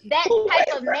 because that type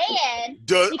of man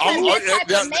doesn't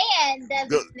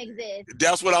exist.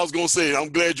 That's what I was going to say. I'm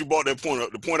glad you brought that point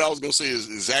up. The point I was going to say is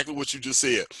exactly what you just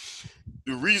said.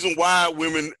 The reason why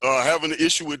women are having an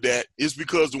issue with that is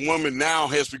because the woman now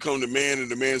has become the man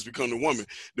and the man's become the woman.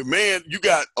 The man, you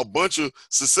got a bunch of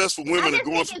successful women that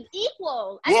going. It's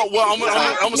equal. I'm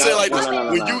gonna say it like this: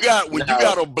 when you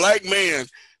got a black man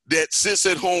that sits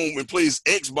at home and plays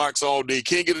Xbox all day,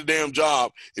 can't get a damn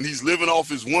job, and he's living off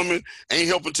his woman, ain't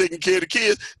helping taking care of the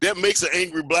kids, that makes an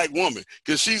angry black woman,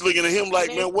 because she's looking at him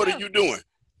like, man, what are you doing?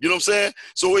 You know what I'm saying?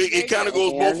 So it kind of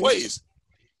goes both ways.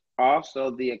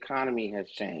 Also, the economy has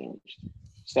changed.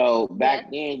 So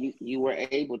back then, you were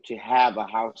able to have a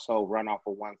household run off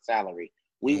of one salary.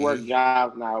 We work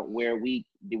jobs now where we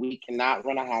cannot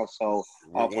run a household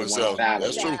off of one salary.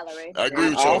 That's true. I agree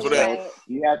with you for that.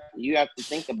 You have to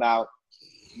think about,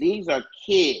 these are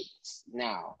kids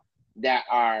now that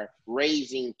are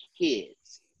raising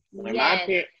kids. When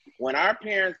our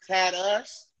parents had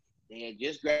us, they had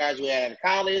just graduated out of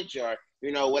college, or,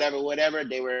 you know, whatever.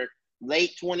 They were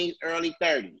late 20s, early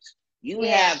 30s. You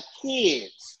have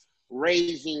kids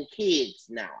raising kids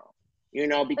now, you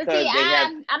know, because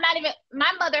I'm not even,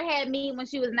 my mother had me when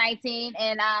she was 19,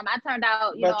 and I turned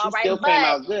out, you know, all right. But you still came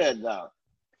out good, though.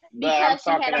 Because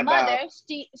she had a mother,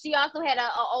 she also had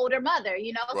an older mother,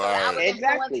 you know, so I was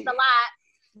influenced a lot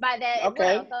by that as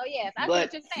well. So yes, I see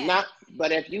what you're saying.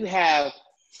 But if you have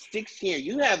 16,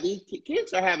 you have these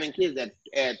kids are having kids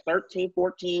at 13,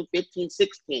 14, 15,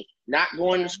 16, not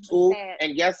going to school.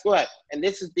 And guess what? And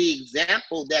this is the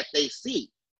example that they see.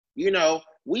 You know,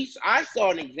 I saw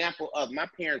an example of my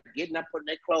parents getting up, putting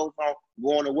their clothes on,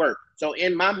 going to work. So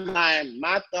in my mind,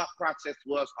 my thought process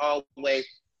was always,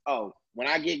 oh, when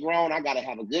I get grown, I got to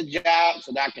have a good job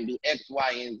so that I can do X,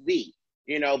 Y, and Z.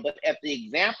 You know, but if the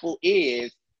example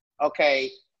is,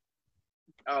 okay,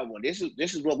 oh, well, this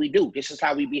is what we do. This is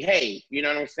how we behave. You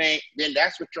know what I'm saying? Then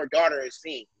that's what your daughter is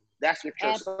seeing. That's what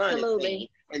your son is seeing.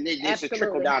 And then it's a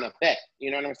trickle-down effect.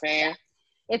 You know what I'm saying?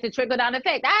 It's a trickle-down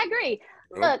effect. I agree.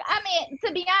 Look, I mean,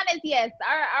 to be honest, yes,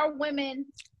 our women,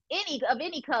 of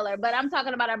any color, but I'm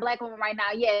talking about our black women right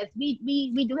now. Yes,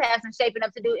 we do have some shaping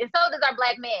up to do, and so does our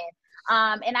black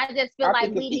men. And I just feel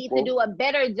like we need to do a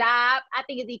better job. I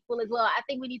think it's equal as well. I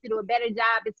think we need to do a better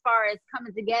job as far as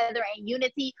coming together and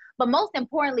unity, but most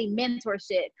importantly,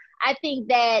 mentorship. I think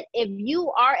that if you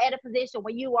are at a position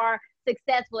where you are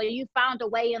successful, or you found a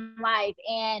way in life,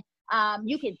 and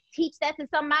You can teach that to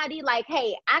somebody like,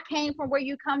 hey, I came from where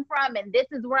you come from and this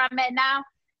is where I'm at now.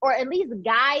 Or at least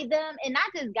guide them, and not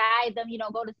just guide them,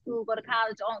 go to school, go to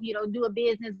college, do a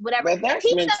business, whatever. But that's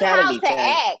teach them how mentality, to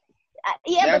act.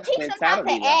 But teach them how to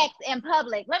though. act in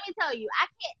public. Let me tell you, I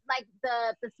can't, like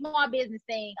the small business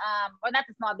thing, or not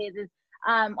the small business,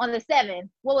 on the 7th,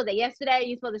 what was it, yesterday?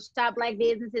 You're supposed to shop black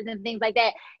businesses and things like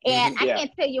that. And I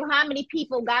can't tell you how many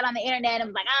people got on the internet and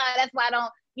was like, that's why I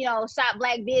don't, shop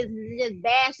black businesses, just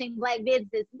bashing black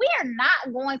businesses. We are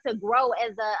not going to grow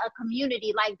as a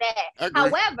community like that.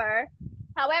 However,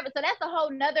 so that's a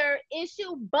whole nother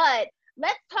issue, but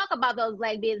let's talk about those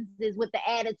black businesses with the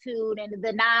attitude and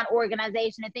the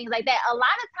non-organization and things like that. A lot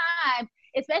of times,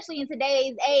 especially in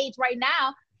today's age right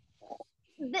now,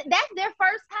 that's their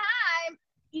first time,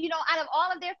 out of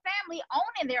all of their family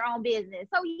owning their own business.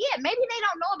 So yeah, maybe they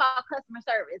don't know about customer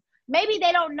service. Maybe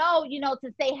they don't know,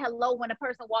 to say hello when a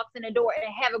person walks in the door and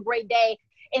have a great day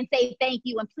and say thank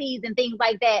you and please and things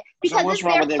like that. Because so what's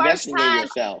wrong with investing in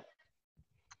yourself?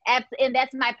 And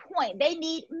that's my point. They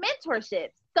need mentorship.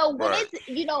 So when it's,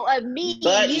 me,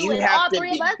 but you and all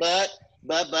three of us.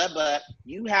 But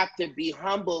you have to be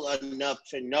humble enough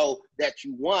to know that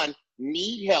you, one,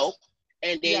 need help.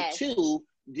 And then two,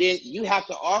 then you have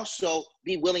to also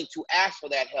be willing to ask for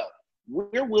that help.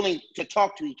 We're willing to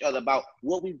talk to each other about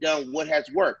what we've done, what has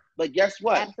worked. But guess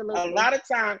what? Absolutely. A lot of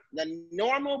times, the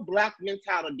normal black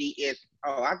mentality is,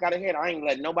 oh, I got ahead. I ain't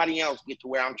let nobody else get to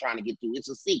where I'm trying to get to. It's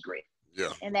a secret.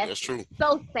 Yeah, and that's true.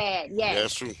 So sad. Yes.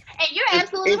 That's true. And you're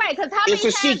absolutely right. Because how many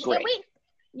times secret.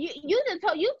 You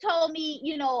told me,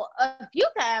 a few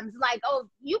times, like, oh,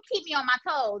 you keep me on my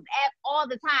toes all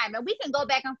the time. And we can go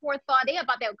back and forth all day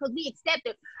about that because we accept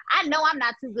it. I know I'm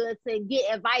not too good to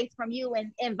get advice from you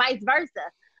and vice versa.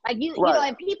 Like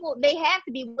and people, they have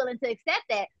to be willing to accept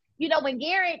that. When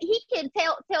Garrett, he can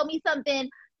tell me something,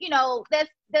 that's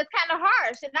kind of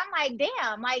harsh. And I'm like,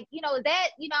 damn, like, is that,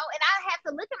 and I have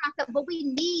to look at myself, but we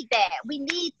need that. We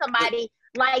need somebody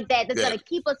like that that's going to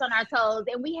keep us on our toes.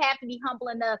 And we have to be humble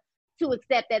enough to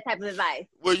accept that type of advice.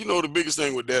 Well, the biggest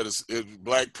thing with that is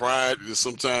black pride is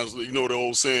sometimes, the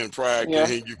old saying, pride can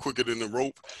hang you quicker than the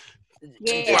rope.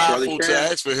 Too prideful to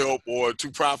ask for help or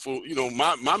too prideful.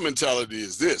 My mentality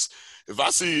is this. If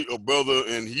I see a brother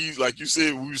and he's, like you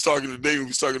said, we was talking today, we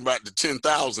was talking about the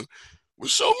 10,000. Well,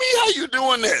 show me how you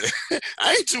doing that.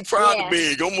 I ain't too proud to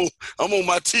beg. I'm on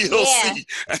my TLC. Yeah.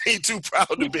 I ain't too proud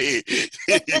to beg.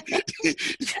 And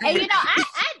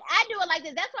I do it like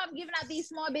this. That's why I'm giving out these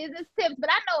small business tips. But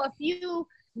I know a few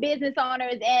business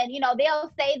owners, and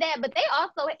they'll say that, but they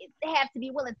also have to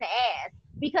be willing to ask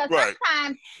because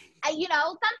sometimes.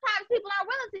 Sometimes people aren't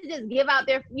willing to just give out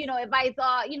their, advice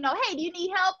or, hey, do you need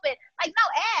help? And like, no,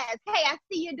 ask. Hey, I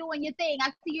see you're doing your thing. I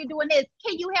see you're doing this.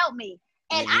 Can you help me?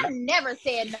 And I've never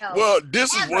said no. Well,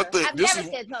 this is one thing.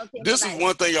 This is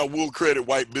one thing I will credit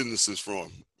white businesses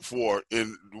for,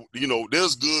 and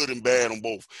there's good and bad on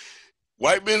both.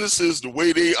 White businesses, the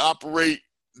way they operate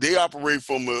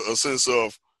from a sense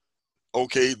of,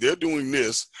 okay, they're doing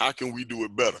this. How can we do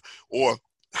it better? Or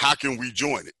how can we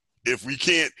join it? If we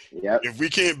can't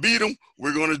beat them,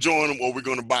 we're going to join them or we're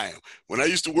going to buy them. When I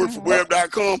used to work for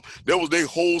Web.com, that was their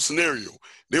whole scenario.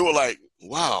 They were like,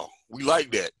 wow, we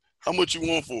like that. How much you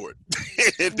want for it?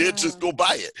 And then just go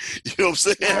buy it. You know what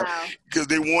I'm saying? Because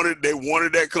they wanted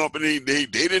that company. They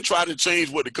didn't try to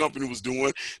change what the company was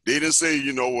doing. They didn't say,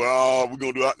 we're going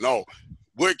to do that. No.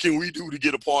 What can we do to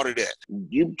get a part of that?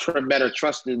 You better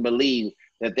trust and believe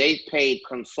that they paid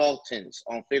consultants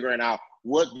on figuring out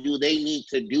what do they need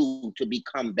to do to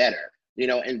become better.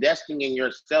 Investing in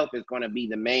yourself is going to be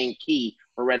the main key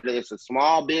for whether it's a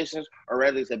small business or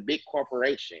whether it's a big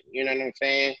corporation. You know what I'm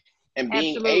saying? And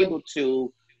being able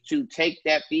to take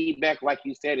that feedback, like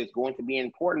you said, is going to be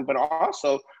important. But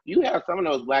also, you have some of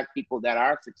those black people that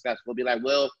are successful be like,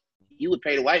 well, you would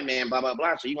pay the white man, blah, blah,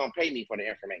 blah, so you're going to pay me for the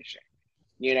information.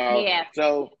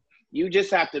 So you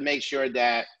just have to make sure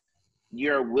that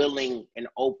you're willing and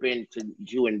open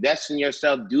to invest in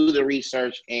yourself, do the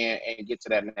research, and get to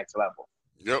that next level.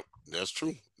 Yep, that's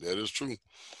true. That is true.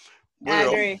 I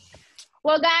agree.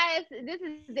 Well, guys, this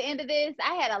is the end of this.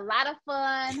 I had a lot of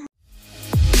fun.